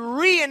 he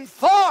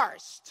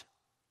reinforced.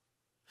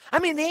 I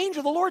mean, the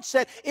angel of the Lord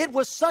said, it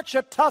was such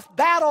a tough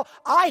battle,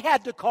 I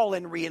had to call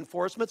in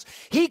reinforcements.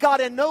 He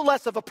got in no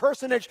less of a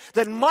personage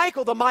than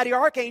Michael, the mighty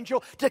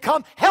archangel, to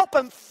come help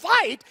him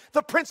fight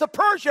the prince of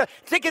Persia,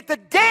 to get the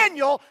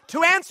Daniel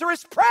to answer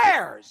his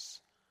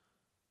prayers.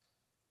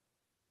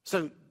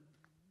 So,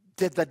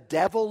 did the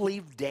devil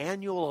leave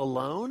Daniel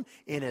alone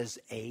in his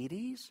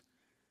 80s?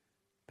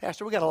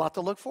 Pastor, we got a lot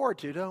to look forward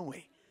to, don't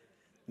we?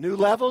 New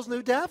levels,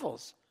 new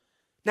devils.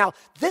 Now,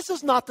 this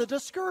is not to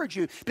discourage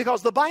you,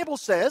 because the Bible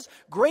says,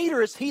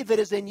 greater is he that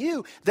is in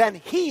you than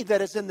he that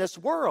is in this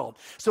world.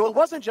 So it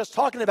wasn't just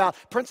talking about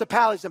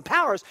principalities and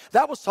powers.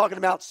 That was talking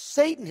about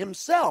Satan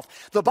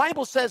himself. The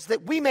Bible says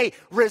that we may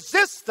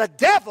resist the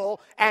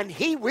devil and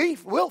he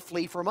will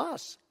flee from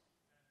us.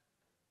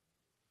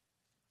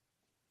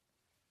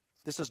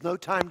 This is no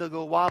time to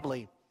go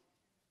wobbly,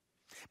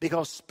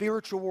 because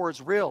spiritual war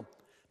is real.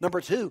 Number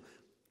two,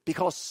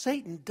 because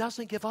Satan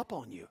doesn't give up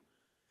on you.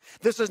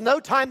 This is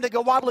no time to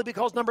go wobbly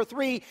because, number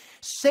three,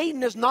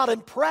 Satan is not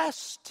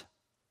impressed,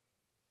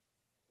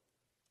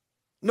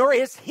 nor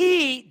is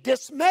he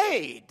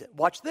dismayed.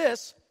 Watch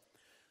this.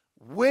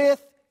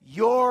 With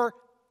your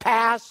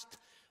past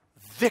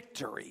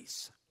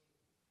victories.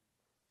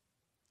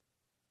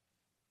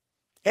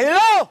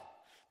 Hello,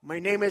 my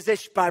name is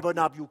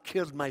Ishbi-Benob. You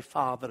killed my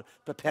father,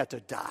 prepare to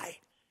die.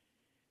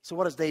 So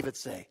what does David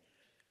say?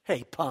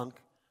 Hey, punk,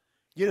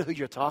 you know who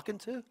you're talking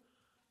to?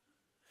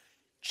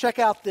 Check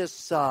out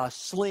this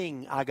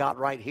sling I got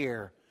right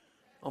here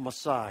on my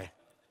side.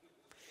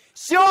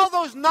 See all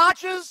those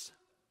notches?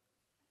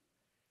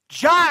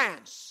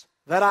 Giants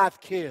that I've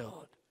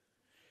killed.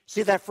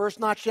 See that first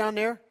notch down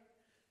there?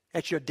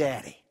 That's your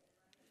daddy.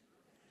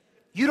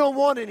 You don't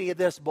want any of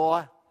this,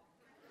 boy.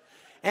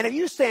 And if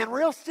you stand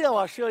real still,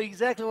 I'll show you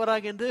exactly what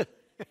I can do.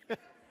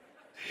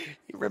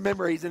 You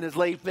remember, he's in his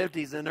late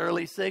 50s and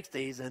early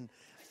 60s, and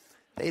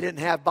they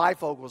didn't have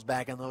bifocals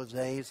back in those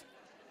days.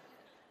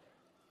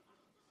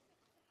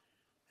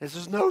 This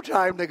is no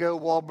time to go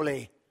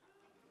wobbly,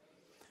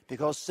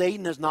 because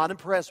Satan is not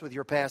impressed with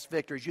your past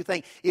victories. You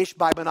think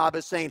Ishbi-Benob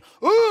is saying,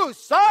 ooh,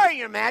 sorry,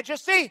 your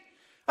majesty.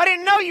 I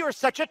didn't know you were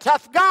such a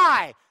tough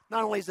guy.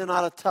 Not only is he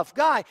not a tough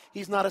guy,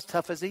 he's not as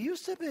tough as he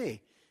used to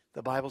be.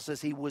 The Bible says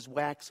he was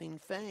waxing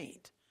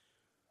faint.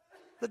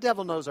 The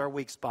devil knows our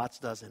weak spots,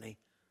 doesn't he?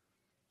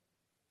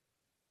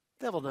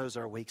 The devil knows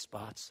our weak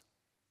spots.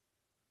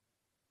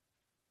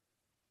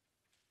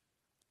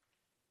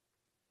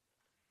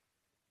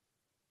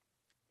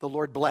 The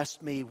Lord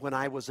blessed me when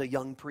I was a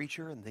young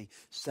preacher in the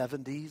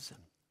 70s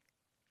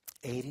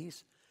and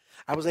 80s.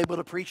 I was able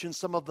to preach in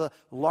some of the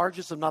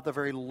largest, if not the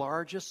very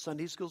largest,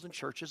 Sunday schools and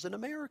churches in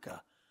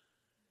America.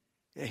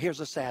 Here's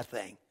a sad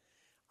thing.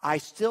 I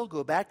still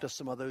go back to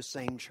some of those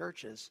same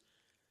churches,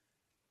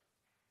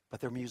 but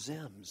they're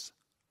museums.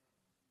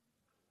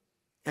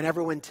 And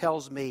everyone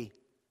tells me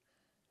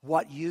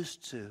what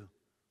used to,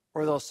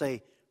 or they'll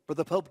say,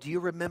 Brother Pope, do you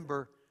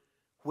remember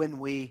when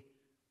we...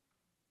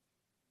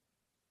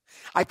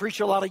 I preach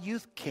a lot of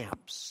youth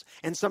camps,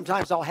 and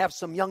sometimes I'll have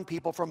some young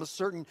people from a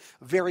certain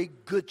very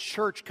good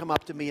church come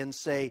up to me and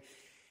say,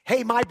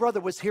 hey, my brother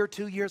was here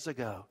 2 years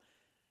ago.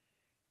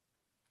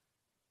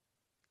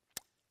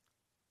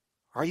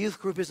 Our youth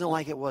group isn't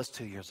like it was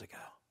 2 years ago.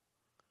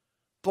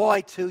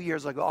 Boy, 2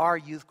 years ago, our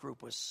youth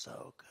group was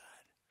so good.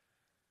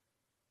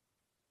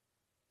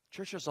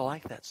 Churches are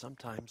like that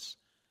sometimes.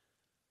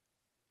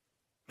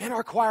 Man,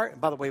 our choir,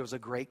 and by the way, it was a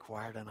great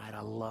choir tonight.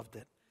 I loved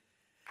it.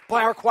 Boy,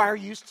 our choir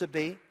used to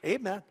be.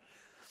 Amen.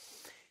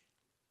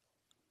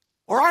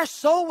 Or our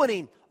soul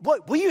winning. Boy,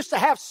 we used to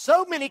have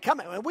so many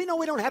come out. We know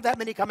we don't have that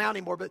many come out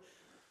anymore, but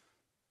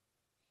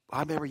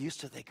I remember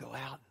used to, they go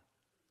out.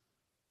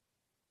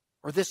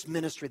 Or this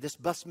ministry, this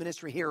bus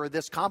ministry here, or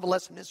this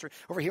convalescent ministry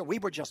over here. We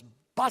were just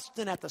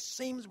busting at the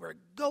seams. We're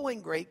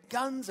going great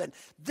guns, and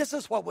this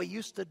is what we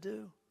used to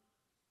do.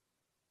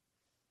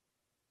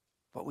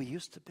 What we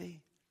used to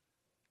be.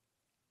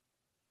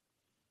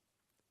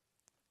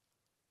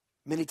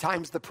 Many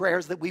times the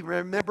prayers that we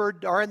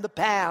remembered are in the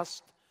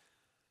past.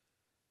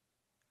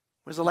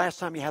 When was the last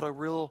time you had a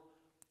real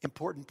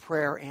important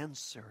prayer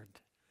answered?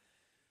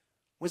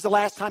 When was the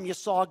last time you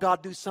saw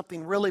God do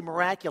something really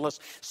miraculous?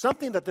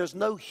 Something that there's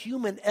no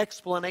human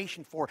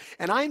explanation for.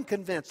 And I'm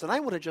convinced, and I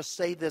want to just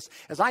say this,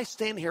 as I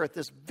stand here at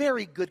this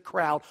very good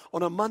crowd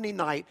on a Monday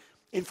night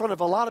in front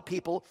of a lot of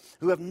people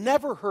who have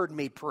never heard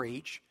me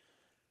preach,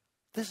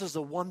 this is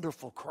a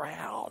wonderful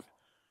crowd.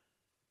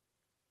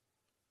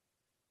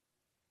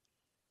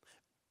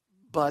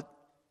 But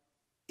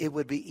it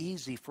would be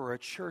easy for a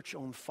church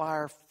on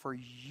fire for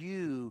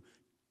you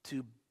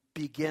to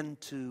begin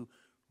to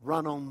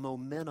run on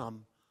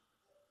momentum.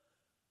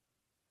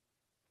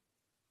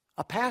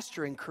 A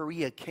pastor in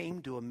Korea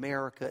came to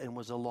America and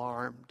was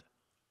alarmed.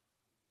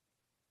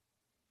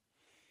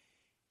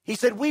 He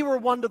said, we were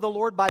won to the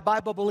Lord by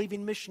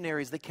Bible-believing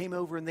missionaries that came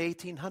over in the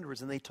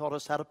 1800s, and they taught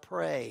us how to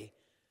pray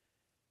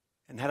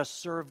and how to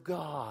serve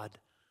God.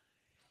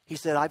 He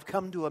said, I've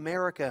come to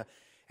America,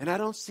 And I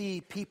don't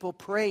see people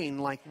praying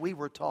like we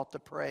were taught to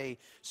pray,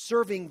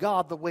 serving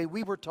God the way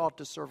we were taught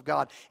to serve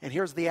God. And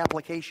here's the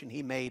application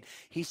he made.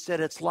 He said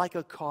it's like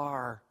a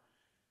car.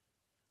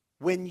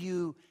 When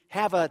you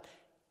have an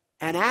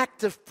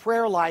active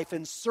prayer life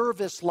and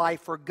service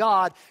life for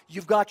God,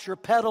 you've got your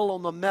pedal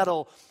on the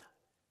metal,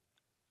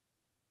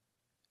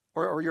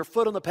 or your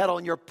foot on the pedal,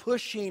 and you're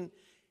pushing,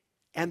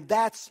 and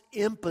that's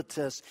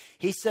impetus.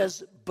 He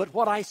says, but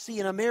what I see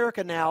in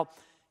America now,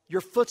 your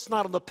foot's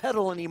not on the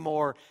pedal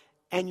anymore,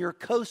 and you're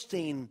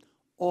coasting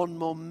on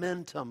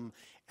momentum.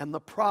 And the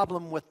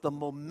problem with the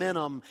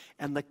momentum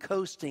and the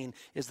coasting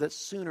is that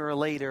sooner or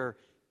later,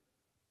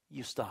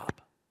 you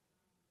stop.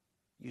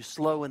 You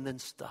slow and then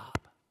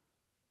stop.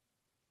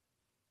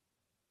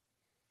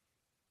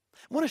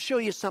 I want to show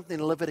you something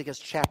in Leviticus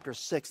chapter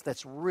 6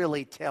 that's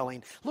really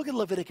telling. Look at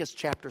Leviticus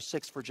chapter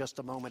 6 for just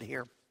a moment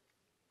here.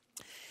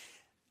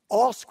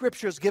 All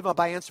Scripture is given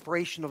by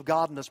inspiration of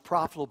God and is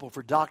profitable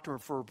for doctrine,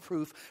 for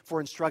reproof, for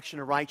instruction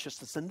in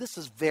righteousness. And this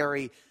is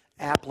very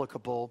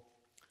applicable.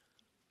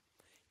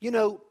 You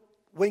know,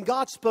 when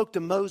God spoke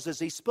to Moses,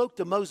 he spoke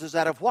to Moses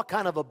out of what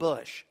kind of a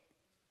bush?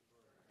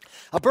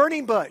 A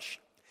burning bush.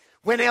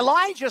 When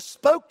Elijah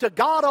spoke to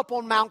God up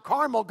on Mount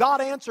Carmel,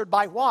 God answered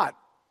by what?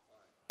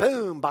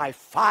 Boom, by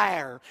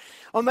fire.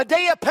 On the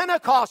day of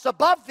Pentecost,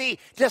 above the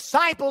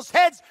disciples'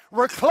 heads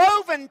were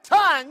cloven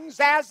tongues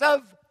as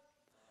of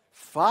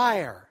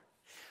fire.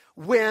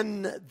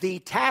 When the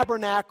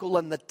tabernacle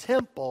and the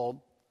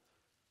temple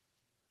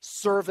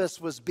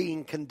service was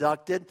being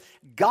conducted,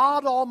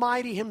 God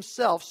Almighty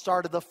himself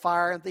started the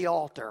fire at the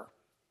altar.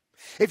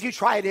 If you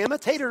try to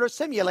imitate it or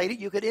simulate it,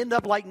 you could end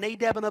up like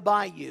Nadab and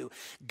Abihu.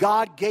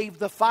 God gave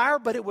the fire,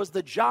 but it was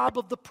the job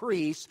of the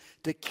priest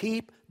to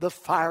keep the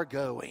fire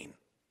going.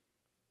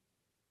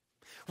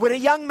 When a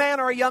young man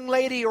or a young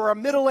lady or a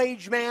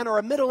middle-aged man or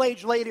a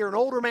middle-aged lady or an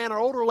older man or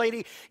older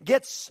lady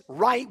gets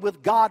right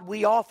with God,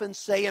 we often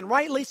say, and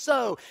rightly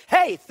so,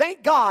 hey,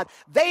 thank God,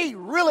 they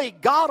really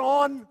got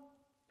on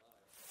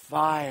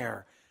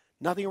fire.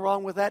 Nothing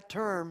wrong with that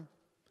term.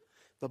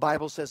 The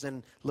Bible says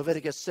in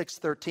Leviticus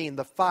 6:13,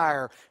 the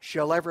fire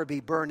shall ever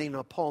be burning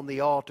upon the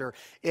altar.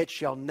 It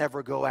shall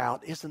never go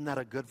out. Isn't that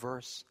a good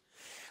verse?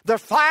 The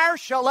fire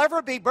shall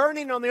ever be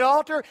burning on the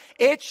altar.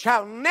 It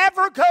shall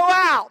never go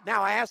out.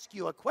 Now I ask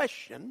you a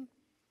question.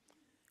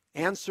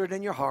 Answer it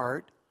in your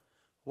heart.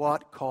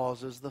 What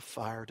causes the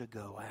fire to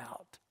go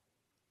out?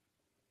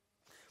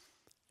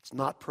 It's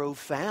not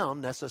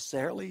profound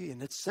necessarily,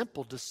 and it's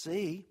simple to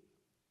see.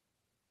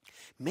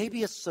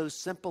 Maybe it's so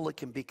simple it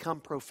can become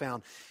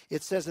profound.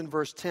 It says in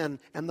verse 10,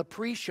 and the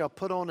priest shall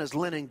put on his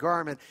linen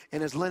garment,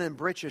 and his linen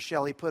breeches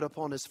shall he put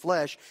upon his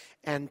flesh,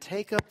 and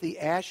take up the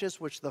ashes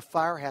which the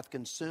fire hath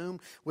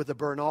consumed with the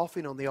burnt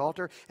offering on the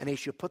altar, and he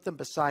shall put them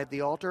beside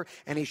the altar,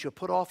 and he shall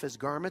put off his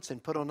garments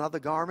and put on other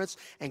garments,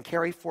 and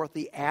carry forth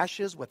the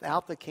ashes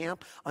without the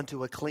camp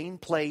unto a clean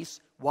place.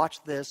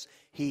 Watch this.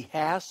 He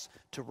has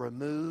to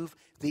remove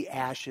the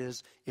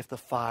ashes if the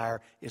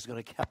fire is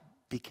going to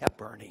be kept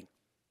burning.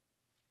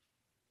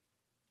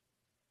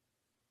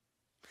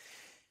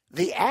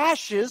 The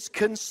ashes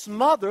can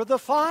smother the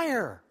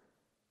fire.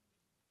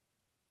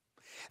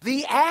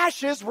 The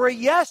ashes were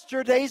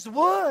yesterday's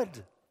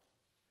wood.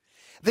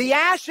 The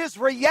ashes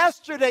were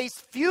yesterday's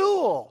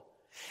fuel.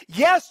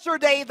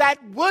 Yesterday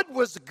that wood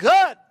was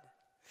good.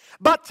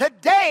 But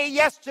today,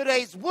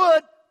 yesterday's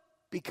wood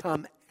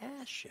become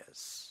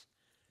ashes.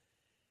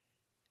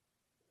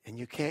 And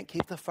you can't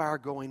keep the fire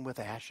going with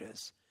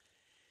ashes.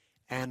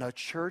 And a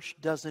church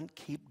doesn't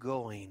keep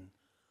going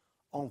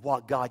on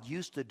what God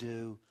used to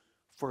do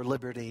for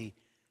liberty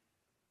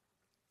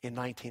in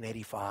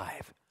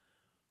 1985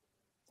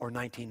 or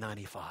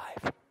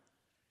 1995.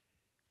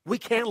 We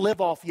can't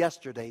live off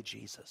yesterday,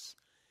 Jesus.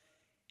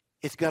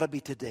 It's got to be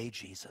today,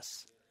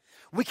 Jesus.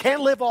 We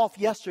can't live off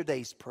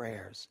yesterday's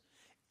prayers.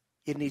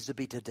 It needs to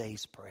be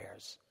today's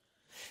prayers.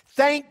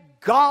 Thank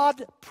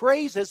God,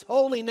 praise His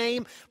holy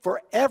name for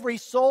every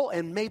soul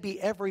and maybe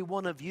every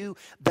one of you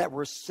that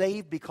were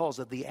saved because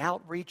of the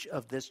outreach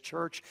of this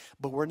church.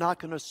 But we're not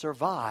going to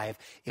survive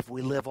if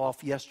we live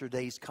off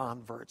yesterday's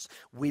converts.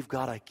 We've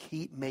got to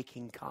keep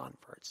making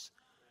converts.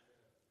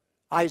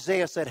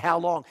 Isaiah said, how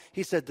long?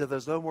 He said, till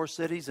there's no more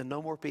cities and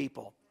no more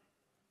people.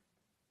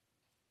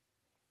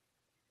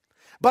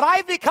 But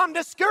I've become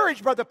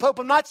discouraged, Brother Pope.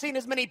 I'm not seeing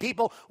as many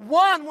people.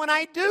 One, when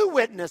I do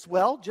witness,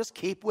 well, just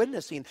keep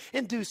witnessing.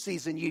 In due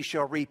season ye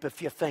shall reap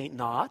if you faint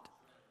not.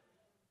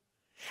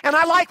 And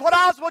I like what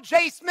Oswald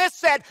J. Smith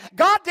said.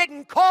 God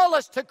didn't call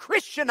us to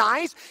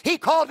Christianize. He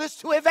called us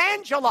to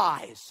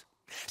evangelize.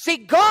 See,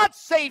 God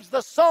saves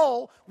the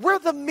soul. We're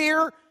the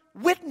mere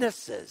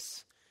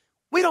witnesses.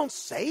 We don't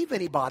save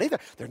anybody.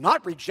 They're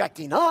not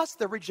rejecting us.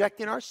 They're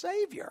rejecting our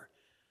Savior.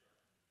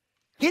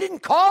 He didn't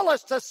call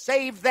us to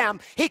save them.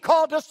 He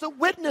called us to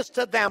witness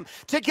to them,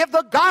 to give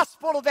the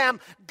gospel to them.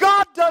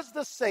 God does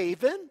the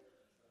saving.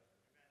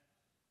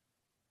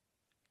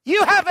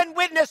 You haven't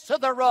witnessed to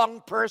the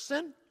wrong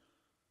person.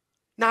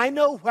 Now, I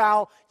know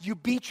how you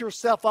beat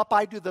yourself up.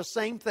 I do the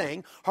same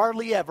thing,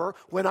 hardly ever,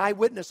 when I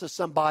witness to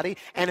somebody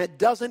and it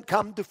doesn't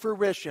come to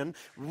fruition.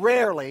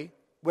 Rarely,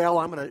 well,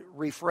 I'm going to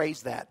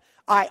rephrase that.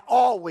 I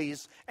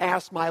always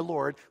ask my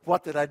Lord,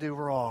 what did I do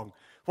wrong?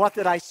 What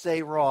did I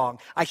say wrong?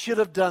 I should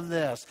have done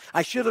this.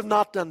 I should have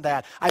not done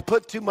that. I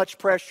put too much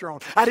pressure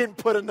on. I didn't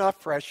put enough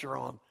pressure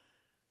on.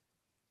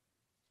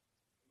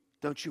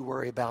 Don't you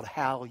worry about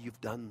how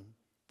you've done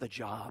the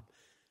job.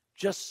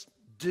 Just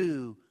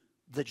do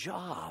the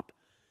job.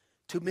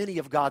 Too many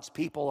of God's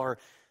people are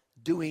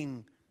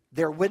doing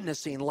their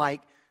witnessing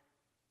like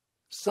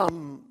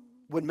some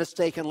would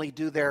mistakenly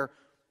do their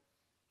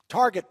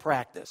target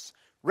practice.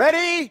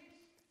 Ready,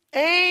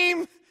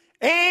 aim,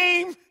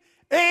 aim,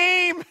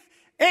 aim,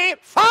 aim,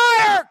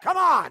 fire! Come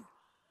on,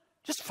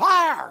 just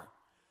fire.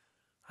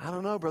 I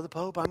don't know, Brother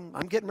Pope.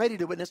 I'm getting ready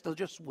to witness. No,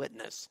 just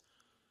witness.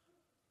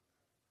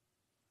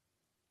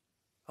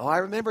 Oh, I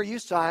remember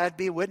I'd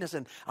be a witness,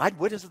 and I'd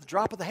witness at the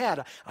drop of the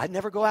hat. I'd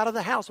never go out of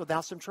the house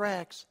without some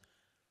tracts.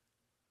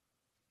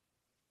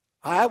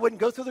 I wouldn't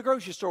go through the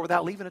grocery store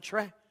without leaving a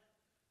tract.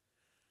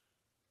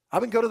 I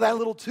wouldn't go to that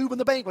little tube in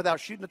the bank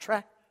without shooting a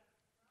tract.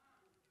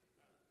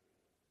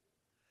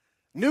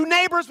 New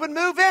neighbors would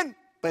move in,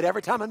 but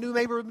every time a new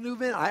neighbor would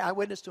move in, I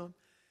witnessed to him.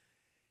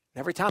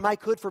 Every time I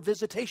could for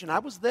visitation, I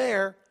was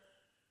there.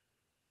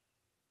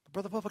 But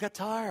Brother Pope, I got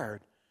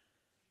tired.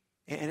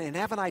 And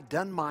haven't I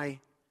done my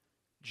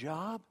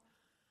job?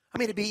 I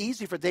mean, it'd be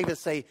easy for David to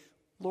say,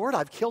 Lord,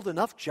 I've killed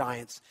enough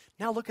giants.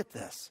 Now look at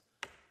this.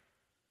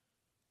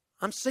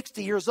 I'm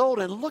 60 years old,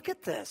 and look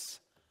at this.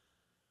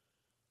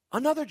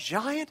 Another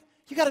giant?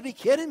 You got to be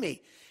kidding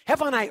me.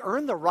 Haven't I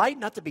earned the right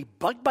not to be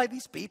bugged by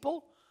these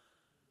people?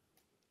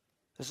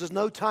 This is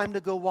no time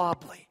to go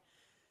wobbly,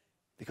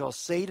 because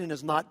Satan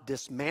is not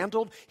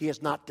dismantled. He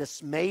is not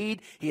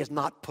dismayed. He is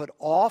not put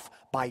off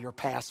by your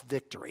past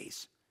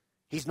victories.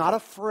 He's not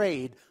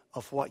afraid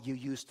of what you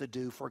used to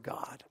do for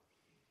God.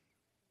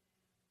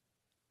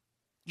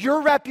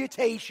 Your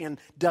reputation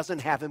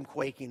doesn't have him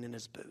quaking in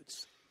his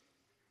boots.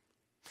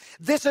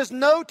 This is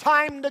no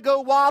time to go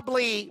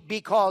wobbly,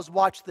 because,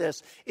 watch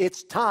this,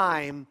 it's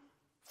time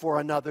for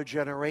another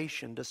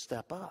generation to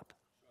step up.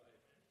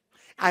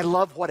 I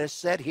love what is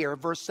said here,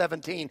 verse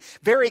 17.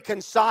 Very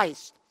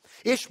concise.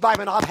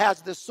 Ishbi-benob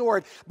has the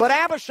sword, but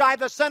Abishai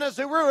the son of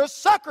Zeruiah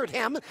succored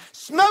him,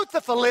 smote the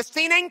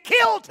Philistine, and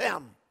killed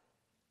him.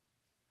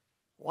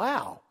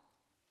 Wow.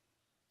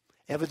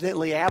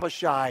 Evidently,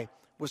 Abishai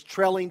was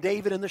trailing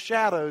David in the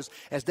shadows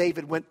as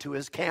David went to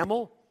his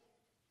camel.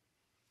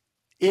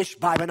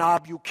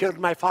 Ishbi-benob, you killed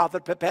my father,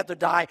 prepared to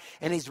die,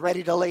 and he's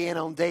ready to lay in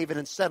on David.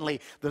 And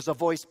suddenly, there's a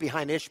voice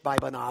behind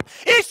Ishbi-benob.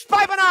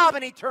 Ishbi-benob!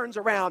 And he turns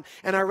around.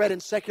 And I read in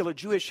secular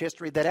Jewish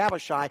history that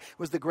Abishai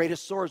was the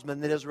greatest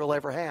swordsman that Israel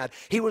ever had.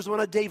 He was one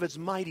of David's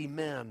mighty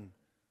men.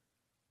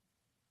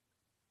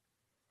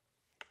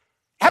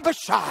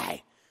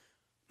 Abishai,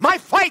 my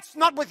fight's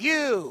not with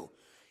you.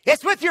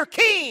 It's with your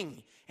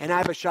king. And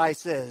Abishai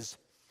says,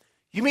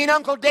 you mean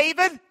Uncle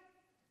David?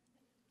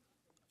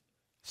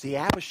 See,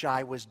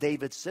 Abishai was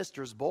David's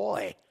sister's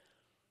boy.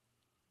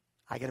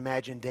 I can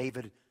imagine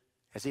David,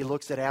 as he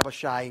looks at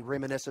Abishai, he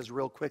reminisces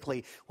real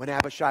quickly when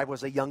Abishai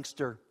was a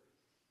youngster.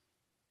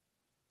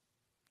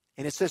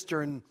 And his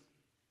sister and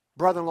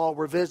brother-in-law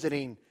were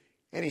visiting,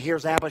 and he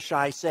hears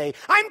Abishai say,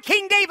 I'm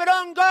King David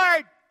on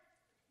guard.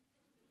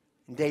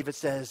 And David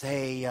says,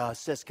 hey,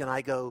 sis, can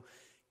I go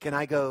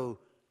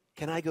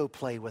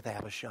play with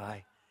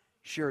Abishai?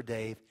 Sure,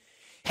 Dave.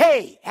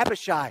 Hey,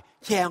 Abishai.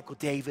 Yeah, Uncle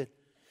David.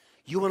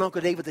 You want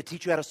Uncle David to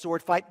teach you how to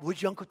sword fight?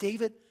 Would you, Uncle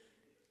David?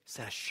 He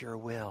said, I sure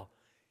will.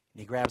 And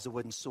he grabs a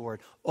wooden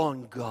sword,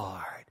 on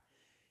guard.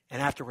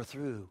 And after we're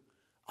through,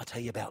 I'll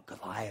tell you about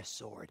Goliath's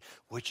sword.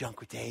 Would you,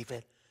 Uncle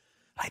David?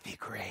 I'd be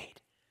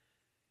great.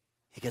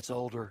 He gets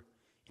older.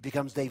 He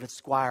becomes David's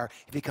squire.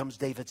 He becomes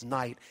David's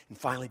knight. And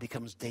finally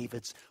becomes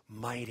David's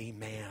mighty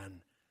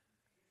man.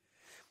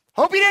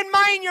 Hope you didn't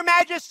mind, Your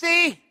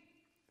Majesty.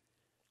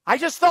 I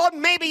just thought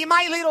maybe you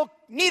might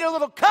need a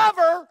little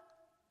cover.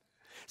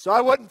 So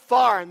I wasn't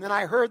far, and then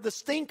I heard the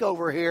stink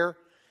over here,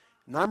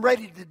 and I'm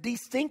ready to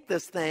de-stink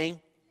this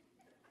thing.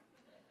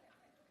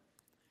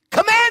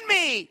 Command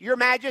me, Your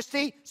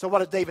Majesty. So what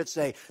does David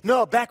say?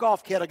 No, back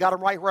off, kid. I got him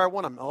right where I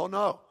want him. Oh,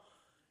 no.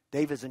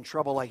 David's in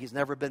trouble like he's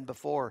never been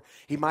before.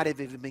 He might have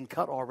even been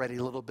cut already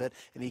a little bit,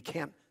 and he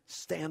can't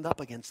stand up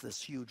against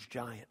this huge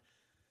giant.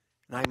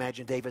 And I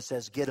imagine David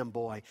says, get him,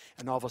 boy.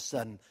 And all of a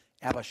sudden,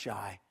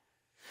 Abishai,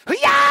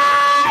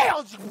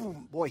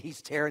 boy,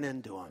 he's tearing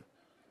into him.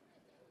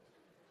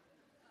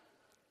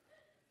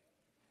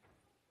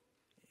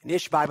 And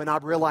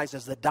Ishbi-benob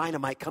realizes that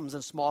dynamite comes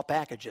in small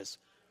packages.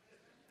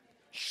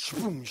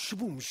 Shboom,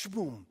 shboom,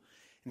 shboom.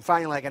 And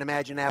finally, I can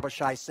imagine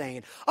Abishai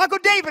saying, Uncle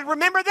David,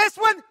 remember this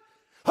one?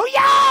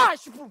 Hoo-yah!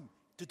 Shboom,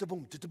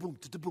 da-da-boom, da-da-boom,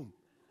 da-da-boom.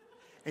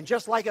 And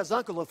just like his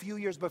uncle a few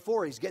years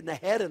before, he's getting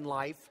ahead in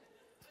life.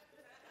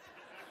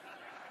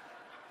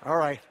 All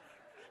right.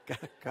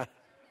 Got it.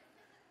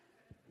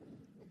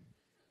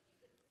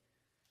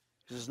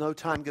 There's no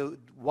time to go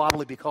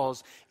wobbly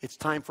because it's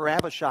time for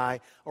Abishai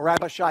or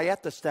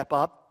Abishaiette to step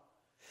up.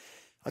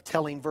 A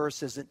telling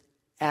verse is in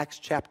Acts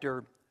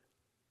chapter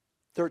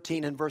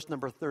 13 and verse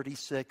number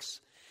 36.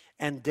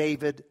 And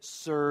David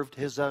served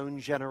his own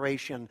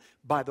generation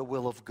by the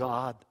will of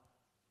God.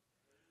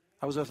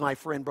 I was with my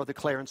friend, Brother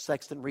Clarence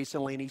Sexton,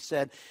 recently, and he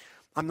said,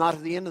 I'm not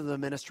at the end of the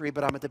ministry,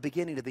 but I'm at the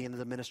beginning of the end of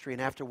the ministry.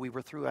 And after we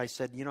were through, I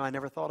said, I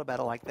never thought about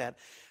it like that,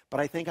 but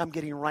I think I'm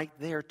getting right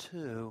there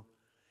too.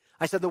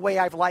 I said, the way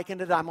I've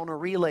likened it, I'm on a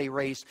relay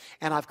race,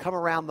 and I've come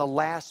around the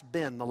last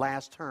bend, the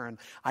last turn.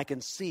 I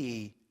can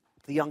see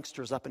the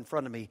youngsters up in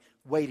front of me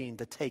waiting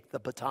to take the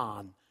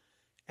baton.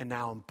 And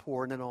now I'm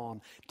pouring it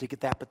on to get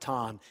that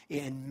baton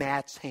in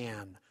Matt's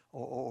hand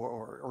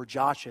or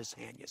Josh's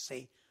hand, you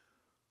see.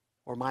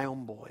 Or my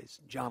own boys,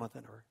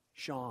 Jonathan or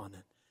Sean,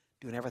 and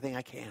doing everything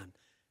I can.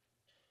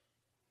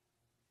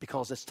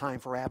 Because it's time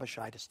for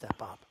Abishai to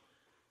step up.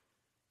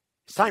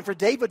 It's time for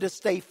David to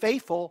stay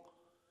faithful,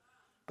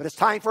 but it's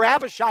time for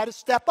Abishai to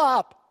step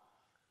up.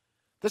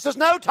 This is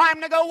no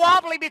time to go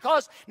wobbly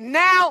because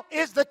now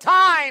is the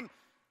time.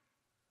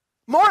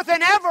 More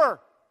than ever.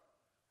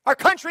 Our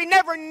country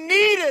never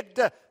needed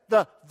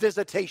the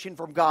visitation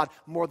from God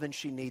more than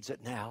she needs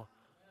it now.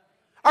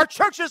 Our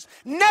churches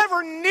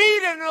never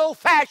needed an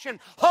old-fashioned,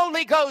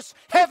 Holy Ghost,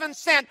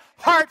 heaven-sent,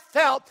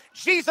 heartfelt,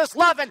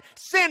 Jesus-loving,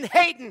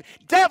 sin-hating,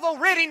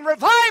 devil-ridding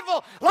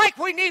revival like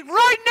we need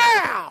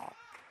right now.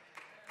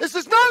 This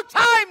is no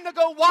time to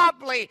go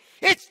wobbly.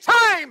 It's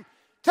time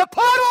to put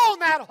on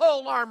that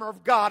whole armor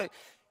of God.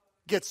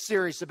 Get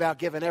serious about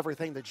giving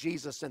everything to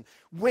Jesus and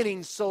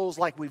winning souls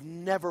like we've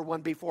never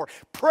won before.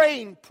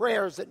 Praying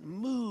prayers that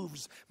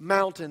moves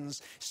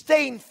mountains.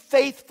 Staying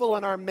faithful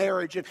in our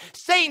marriage and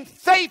staying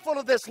faithful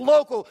to this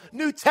local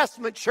New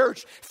Testament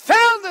church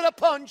founded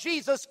upon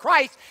Jesus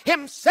Christ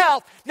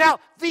himself. Now,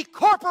 the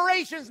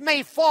corporations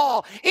may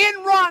fall.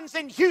 Enrons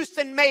in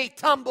Houston may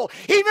tumble.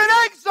 Even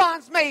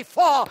Exxons may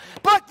fall.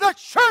 But the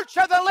church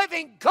of the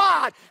living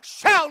God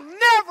shall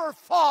never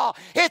fall.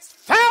 It's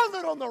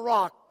founded on the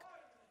rock.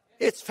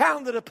 It's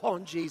founded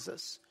upon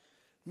Jesus.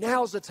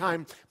 Now's the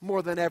time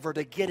more than ever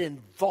to get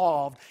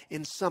involved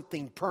in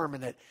something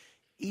permanent,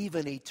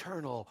 even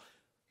eternal,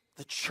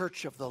 the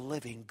church of the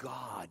living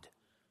God.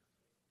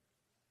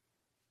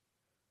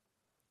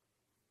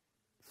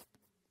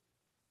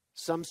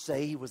 Some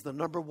say he was the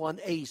number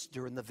one ace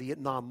during the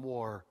Vietnam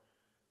War,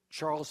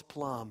 Charles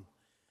Plumb.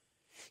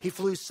 He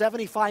flew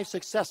 75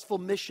 successful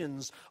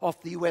missions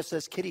off the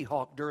USS Kitty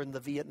Hawk during the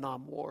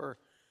Vietnam War.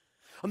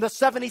 On the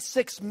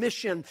 76th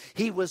mission,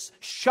 he was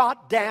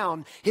shot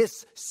down,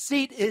 his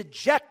seat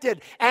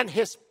ejected, and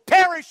his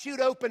parachute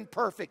opened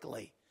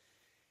perfectly.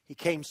 He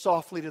came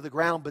softly to the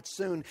ground, but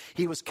soon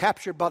he was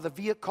captured by the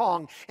Viet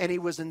Cong, and he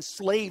was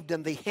enslaved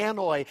in the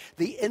Hanoi,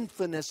 the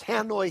infamous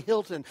Hanoi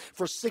Hilton,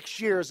 for 6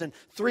 years. And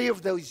 3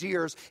 of those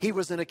years, he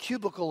was in a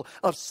cubicle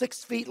of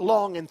 6 feet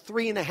long and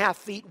 3.5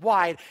 feet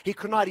wide. He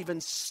could not even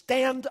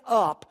stand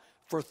up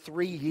for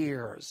 3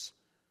 years.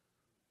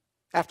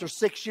 After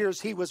 6 years,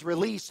 he was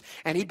released,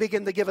 and he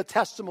began to give a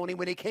testimony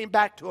when he came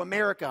back to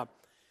America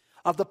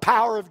of the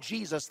power of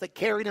Jesus that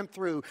carried him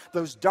through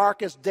those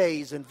darkest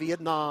days in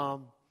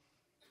Vietnam.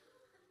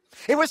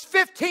 It was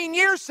 15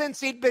 years since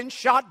he'd been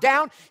shot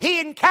down.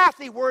 He and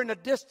Kathy were in a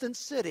distant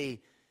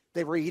city.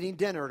 They were eating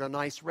dinner at a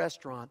nice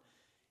restaurant.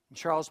 And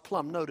Charles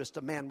Plumb noticed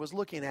a man was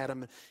looking at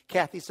him. And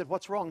Kathy said,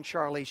 "What's wrong,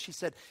 Charlie?" He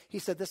said,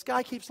 "This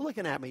guy keeps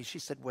looking at me." She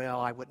said,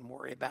 "Well, I wouldn't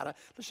worry about it.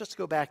 Let's just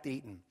go back to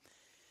eating."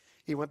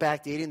 He went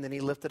back to eating, then he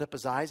lifted up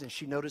his eyes, and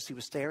she noticed he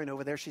was staring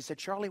over there. She said,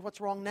 "Charlie,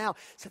 what's wrong now?" He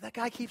said, "That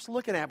guy keeps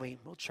looking at me."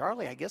 "Well,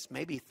 Charlie, I guess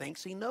maybe he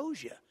thinks he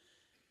knows you.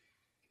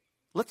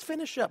 Let's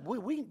finish up.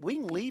 We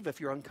can leave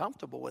if you're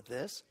uncomfortable with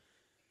this."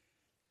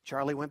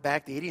 Charlie went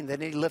back to eating,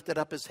 then he lifted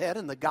up his head,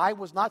 and the guy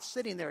was not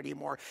sitting there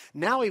anymore.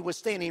 Now he was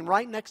standing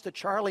right next to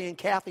Charlie and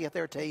Kathy at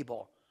their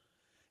table.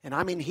 And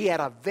I mean, he had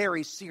a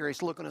very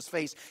serious look on his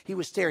face. He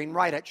was staring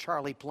right at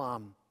Charlie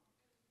Plumb.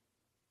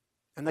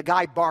 And the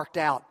guy barked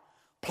out,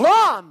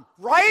 "Plumb,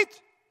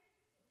 right?"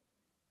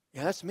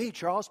 "Yeah, that's me,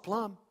 Charles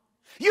Plumb."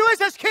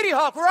 "USS Kitty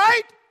Hawk,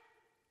 right?"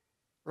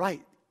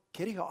 "Right,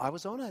 Kitty Hawk. I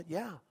was on it,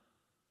 yeah."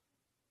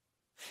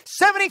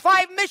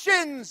 75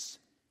 missions.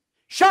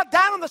 Shot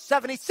down on the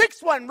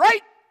 76th one,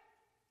 right?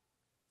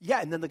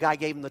 "Yeah," and then the guy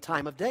gave him the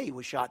time of day he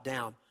was shot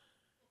down.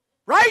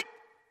 "Right?"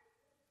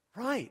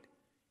 "Right."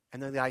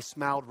 And then the guy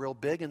smiled real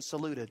big and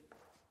saluted.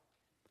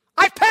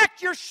 "I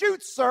packed your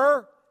chute,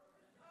 sir."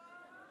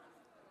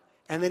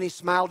 And then he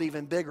smiled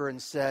even bigger and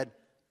said,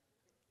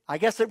 "I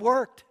guess it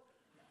worked."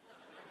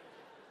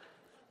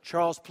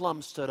 Charles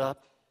Plumb stood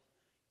up.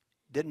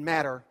 Didn't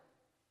matter.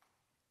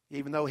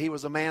 Even though he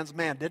was a man's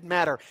man, didn't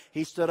matter.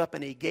 He stood up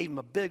and he gave him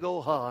a big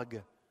old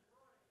hug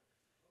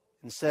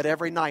and said,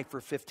 "Every night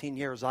for 15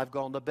 years I've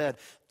gone to bed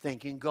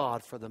thanking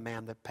God for the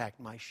man that packed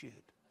my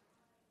chute."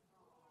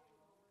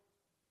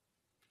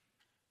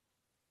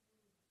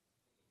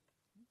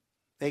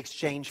 They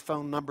exchanged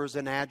phone numbers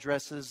and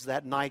addresses.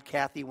 That night,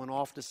 Kathy went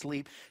off to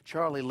sleep.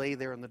 Charlie lay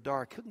there in the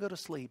dark. Couldn't go to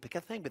sleep. He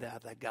kept thinking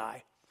about that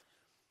guy.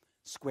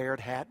 Squared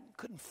hat,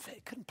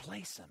 couldn't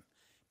place him.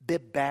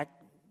 Bib back,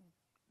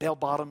 bell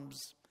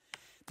bottoms.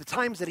 The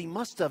times that he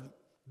must have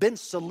been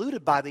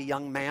saluted by the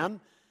young man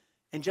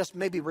and just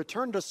maybe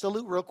returned a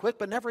salute real quick,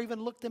 but never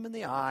even looked him in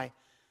the eye.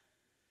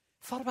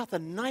 Thought about the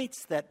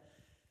nights that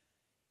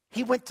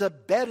he went to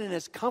bed in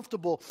his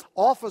comfortable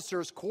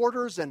officer's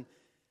quarters, and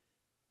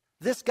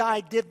this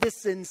guy did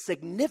this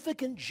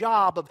insignificant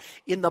job of,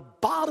 in the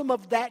bottom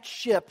of that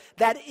ship,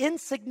 that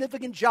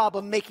insignificant job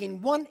of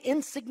making one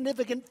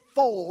insignificant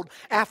fold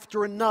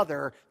after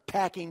another,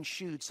 packing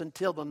chutes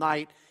until the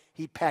night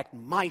he packed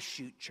my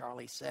chute,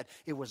 Charlie said.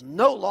 It was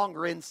no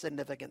longer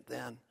insignificant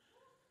then.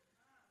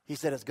 He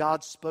said, as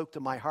God spoke to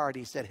my heart,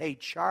 he said, hey,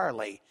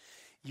 Charlie,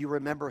 you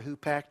remember who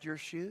packed your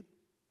chute?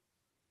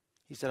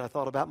 He said, I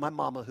thought about my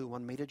mama who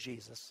won me to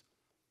Jesus.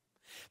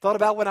 Thought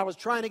about when I was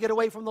trying to get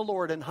away from the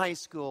Lord in high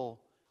school,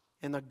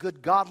 and a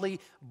good, godly,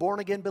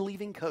 born-again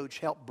believing coach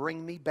helped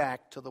bring me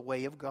back to the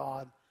way of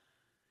God.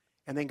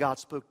 And then God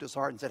spoke to his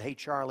heart and said, hey,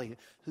 Charlie,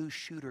 whose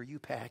chute are you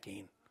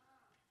packing?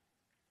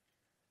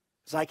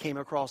 As I came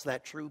across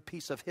that true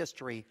piece of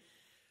history,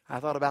 I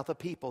thought about the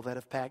people that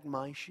have packed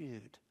my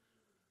chute.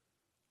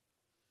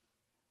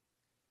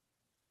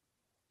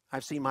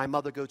 I've seen my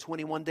mother go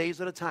 21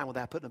 days at a time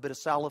without putting a bit of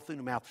solid food in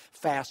her mouth,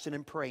 fasting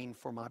and praying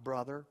for my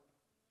brother.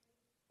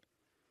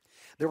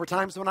 There were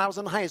times when I was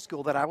in high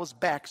school that I was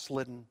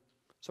backslidden.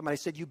 Somebody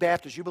said, you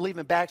Baptists, you believe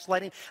in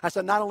backsliding? I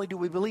said, not only do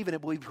we believe in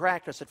it, but we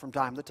practice it from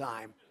time to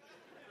time.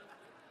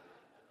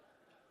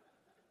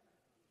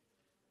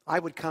 I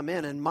would come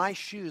in and my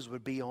shoes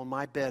would be on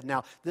my bed.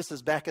 Now, this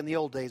is back in the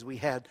old days. We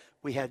had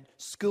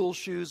school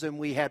shoes and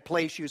we had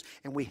play shoes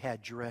and we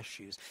had dress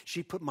shoes.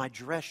 She put my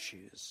dress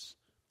shoes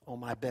on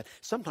my bed.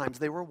 Sometimes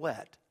they were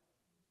wet.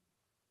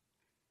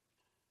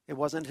 It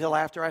wasn't until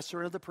after I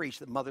surrendered to preach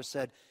that Mother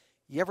said,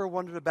 you ever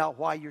wondered about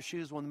why your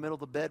shoes were in the middle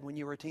of the bed when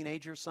you were a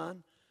teenager,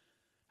 son?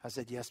 I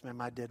said, yes, ma'am,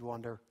 I did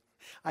wonder.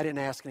 I didn't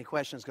ask any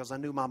questions because I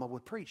knew Mama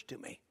would preach to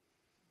me.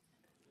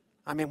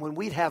 I mean, when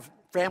we'd have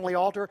family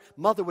altar,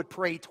 Mother would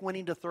pray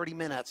 20 to 30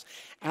 minutes.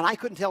 And I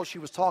couldn't tell if she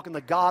was talking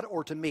to God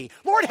or to me.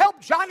 Lord, help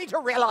Johnny to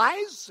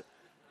realize.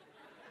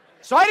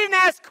 So I didn't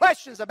ask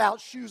questions about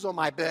shoes on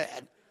my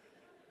bed.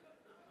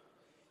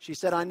 She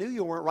said, I knew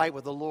you weren't right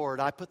with the Lord.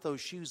 I put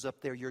those shoes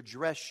up there, your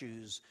dress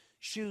shoes,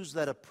 shoes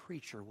that a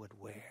preacher would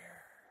wear.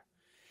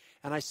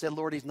 And I said,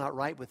 Lord, he's not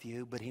right with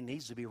you, but he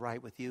needs to be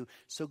right with you.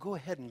 So go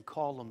ahead and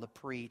call him to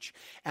preach.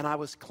 And I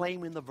was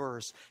claiming the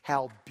verse,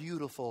 how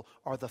beautiful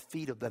are the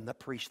feet of them that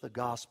preach the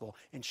gospel.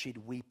 And she'd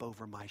weep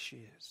over my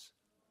shoes.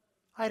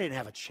 I didn't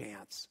have a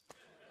chance.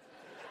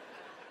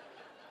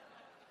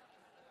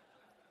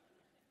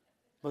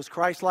 Most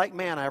Christ-like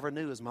man I ever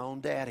knew is my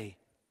own daddy.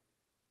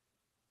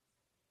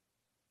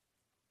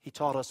 He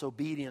taught us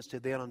obedience to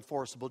the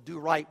unenforceable. Do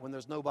right when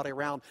there's nobody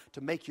around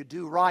to make you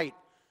do right.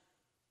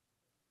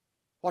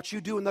 What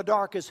you do in the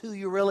dark is who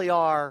you really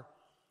are.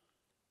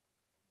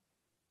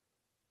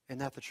 Isn't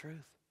that the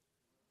truth?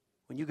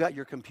 When you got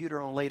your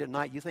computer on late at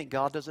night, you think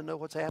God doesn't know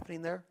what's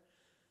happening there?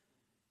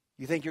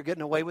 You think you're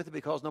getting away with it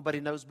because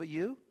nobody knows but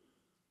you?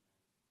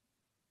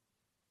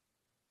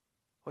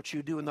 What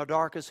you do in the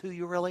dark is who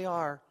you really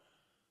are.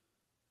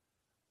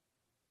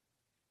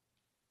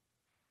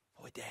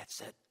 Boy, Dad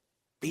said,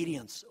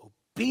 obedience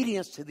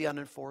to the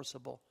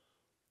unenforceable.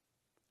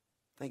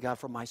 Thank God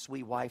for my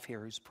sweet wife here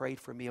who's prayed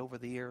for me over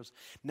the years.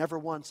 Never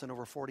once in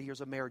over 40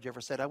 years of marriage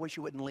ever said, I wish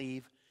you wouldn't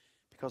leave,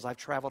 because I've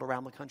traveled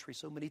around the country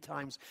so many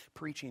times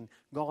preaching,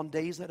 gone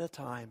days at a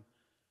time.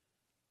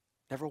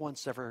 Never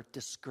once ever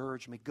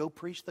discouraged me. Go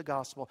preach the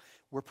gospel.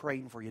 We're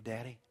praying for you,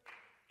 Daddy.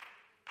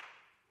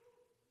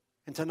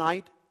 And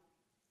tonight,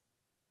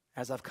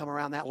 as I've come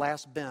around that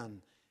last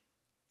bend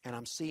and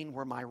I'm seeing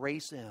where my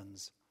race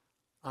ends,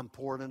 I'm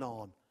pouring it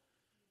on,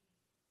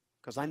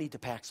 because I need to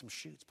pack some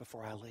chutes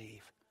before I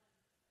leave.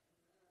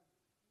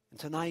 And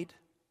tonight,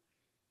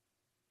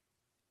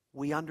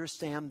 we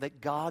understand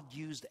that God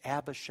used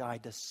Abishai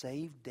to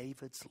save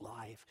David's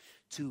life,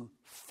 to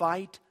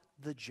fight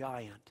the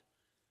giant.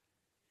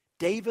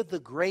 David, the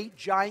great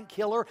giant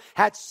killer,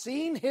 had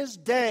seen his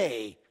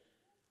day.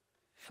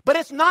 But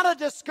it's not a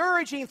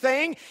discouraging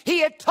thing. He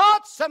had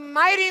taught some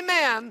mighty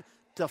men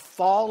to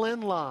fall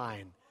in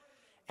line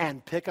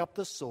and pick up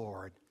the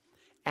sword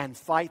and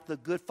fight the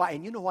good fight.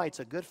 And you know why it's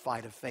a good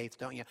fight of faith,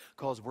 don't you?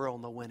 Because we're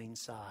on the winning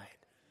side.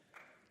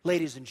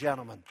 Ladies and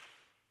gentlemen,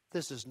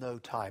 this is no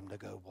time to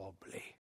go wobbly.